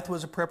Goliath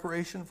was a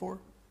preparation for?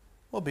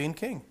 Well, being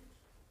king.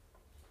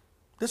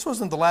 This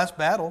wasn't the last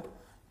battle.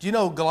 Do you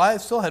know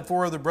Goliath still had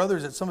 4 other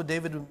brothers that some of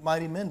David's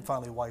mighty men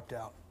finally wiped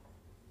out?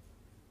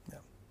 Yeah.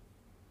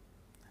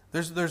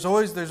 There's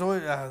always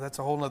that's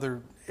a whole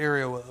other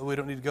area we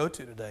don't need to go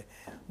to today.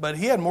 But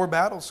he had more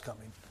battles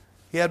coming.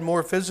 He had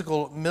more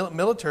physical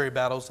military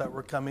battles that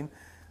were coming,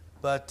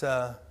 but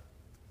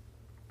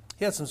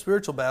he had some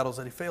spiritual battles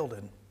that he failed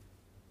in.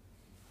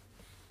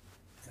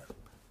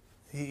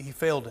 Yeah. He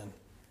failed in.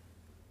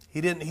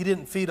 He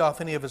didn't feed off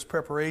any of his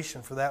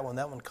preparation for that one.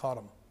 That one caught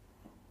him.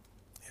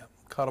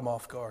 Caught him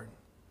off guard.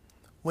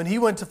 When he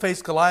went to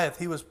face Goliath,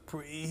 he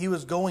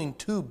was going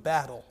to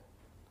battle,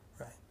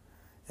 right?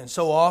 And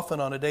so often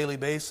on a daily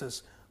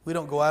basis, we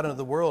don't go out into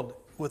the world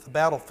with a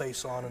battle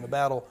face on and a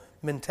battle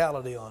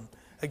mentality on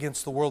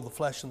against the world, the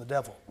flesh, and the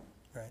devil,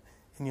 right?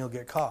 And you'll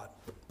get caught.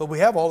 But we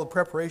have all the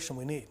preparation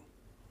we need.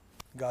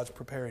 God's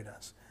preparing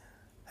us.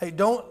 Hey,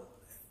 don't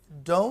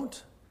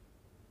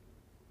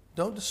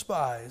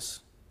despise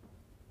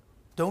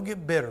Don't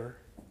get bitter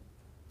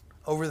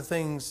over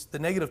the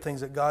negative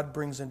things that God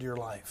brings into your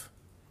life.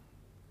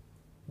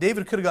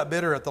 David could have got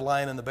bitter at the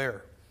lion and the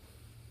bear.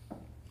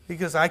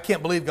 Because I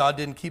can't believe God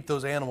didn't keep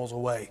those animals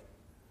away.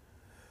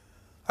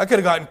 I could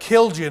have gotten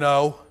killed,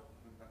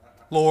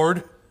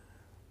 Lord.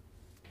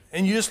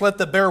 And you just let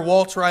the bear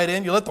waltz right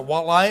in. You let the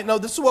lion. No,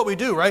 this is what we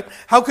do, right?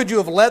 How could you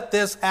have let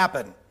this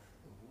happen?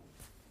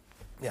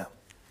 Yeah.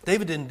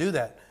 David didn't do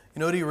that. You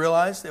know what he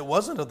realized? It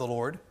wasn't of the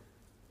Lord.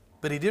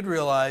 But he did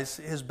realize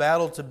his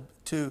battle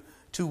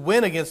to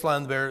win against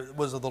lion and bear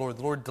was of the Lord.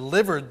 The Lord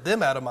delivered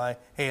them out of my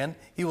hand.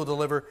 He will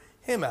deliver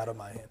him out of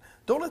my hand.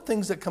 Don't let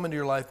things that come into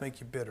your life make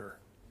you bitter.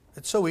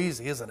 It's so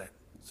easy, isn't it?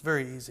 It's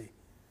very easy.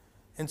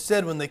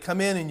 Instead, when they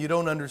come in and you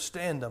don't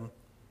understand them,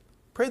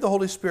 pray the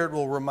Holy Spirit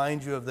will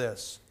remind you of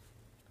this.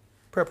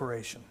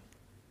 Preparation.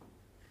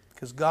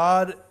 Because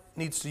God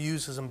needs to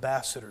use His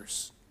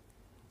ambassadors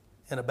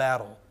in a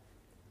battle.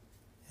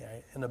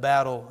 In a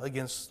battle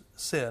against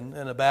sin,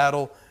 in a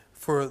battle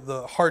for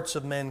the hearts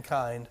of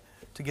mankind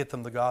to get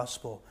them the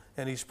gospel.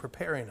 And He's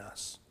preparing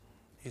us.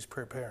 He's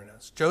preparing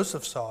us.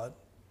 Joseph saw it.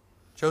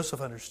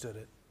 Joseph understood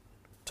it.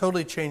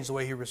 Totally changed the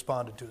way he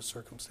responded to his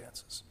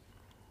circumstances.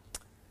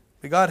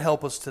 May God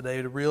help us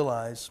today to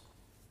realize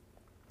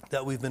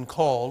that we've been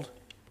called.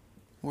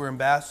 We're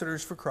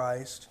ambassadors for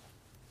Christ.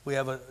 We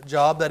have a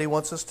job that He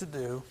wants us to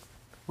do.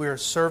 We are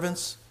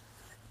servants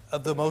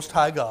of the Most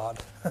High God.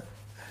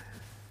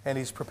 And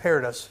He's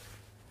prepared us.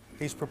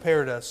 He's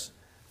prepared us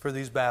for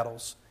these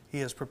battles. He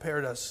has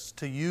prepared us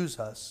to use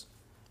us.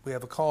 We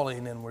have a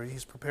calling and where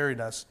He's preparing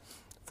us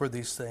for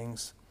these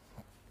things.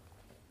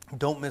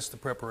 Don't miss the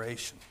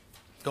preparation.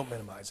 Don't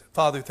minimize it.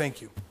 Father,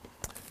 thank you.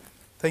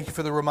 Thank you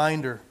for the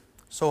reminder.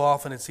 So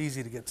often it's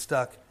easy to get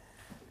stuck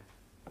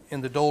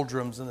in the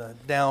doldrums and the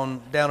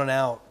down and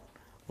out.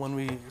 When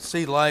we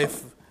see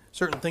life,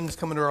 certain things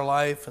come into our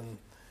life and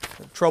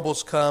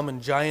troubles come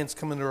and giants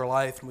come into our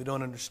life and we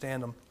don't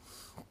understand them.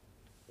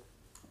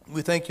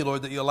 We thank you,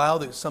 Lord, that you allow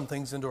some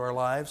things into our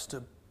lives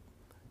to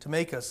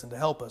make us and to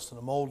help us and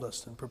to mold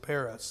us and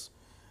prepare us.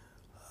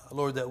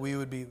 Lord, that we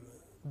would be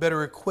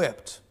better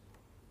equipped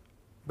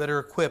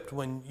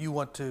when you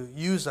want to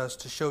use us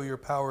to show your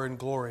power and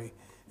glory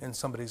in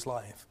somebody's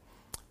life.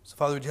 So,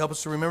 Father, would you help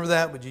us to remember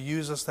that? Would you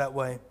use us that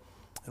way?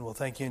 And we'll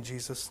thank you in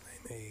Jesus'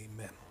 name.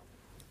 Amen.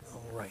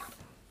 All right.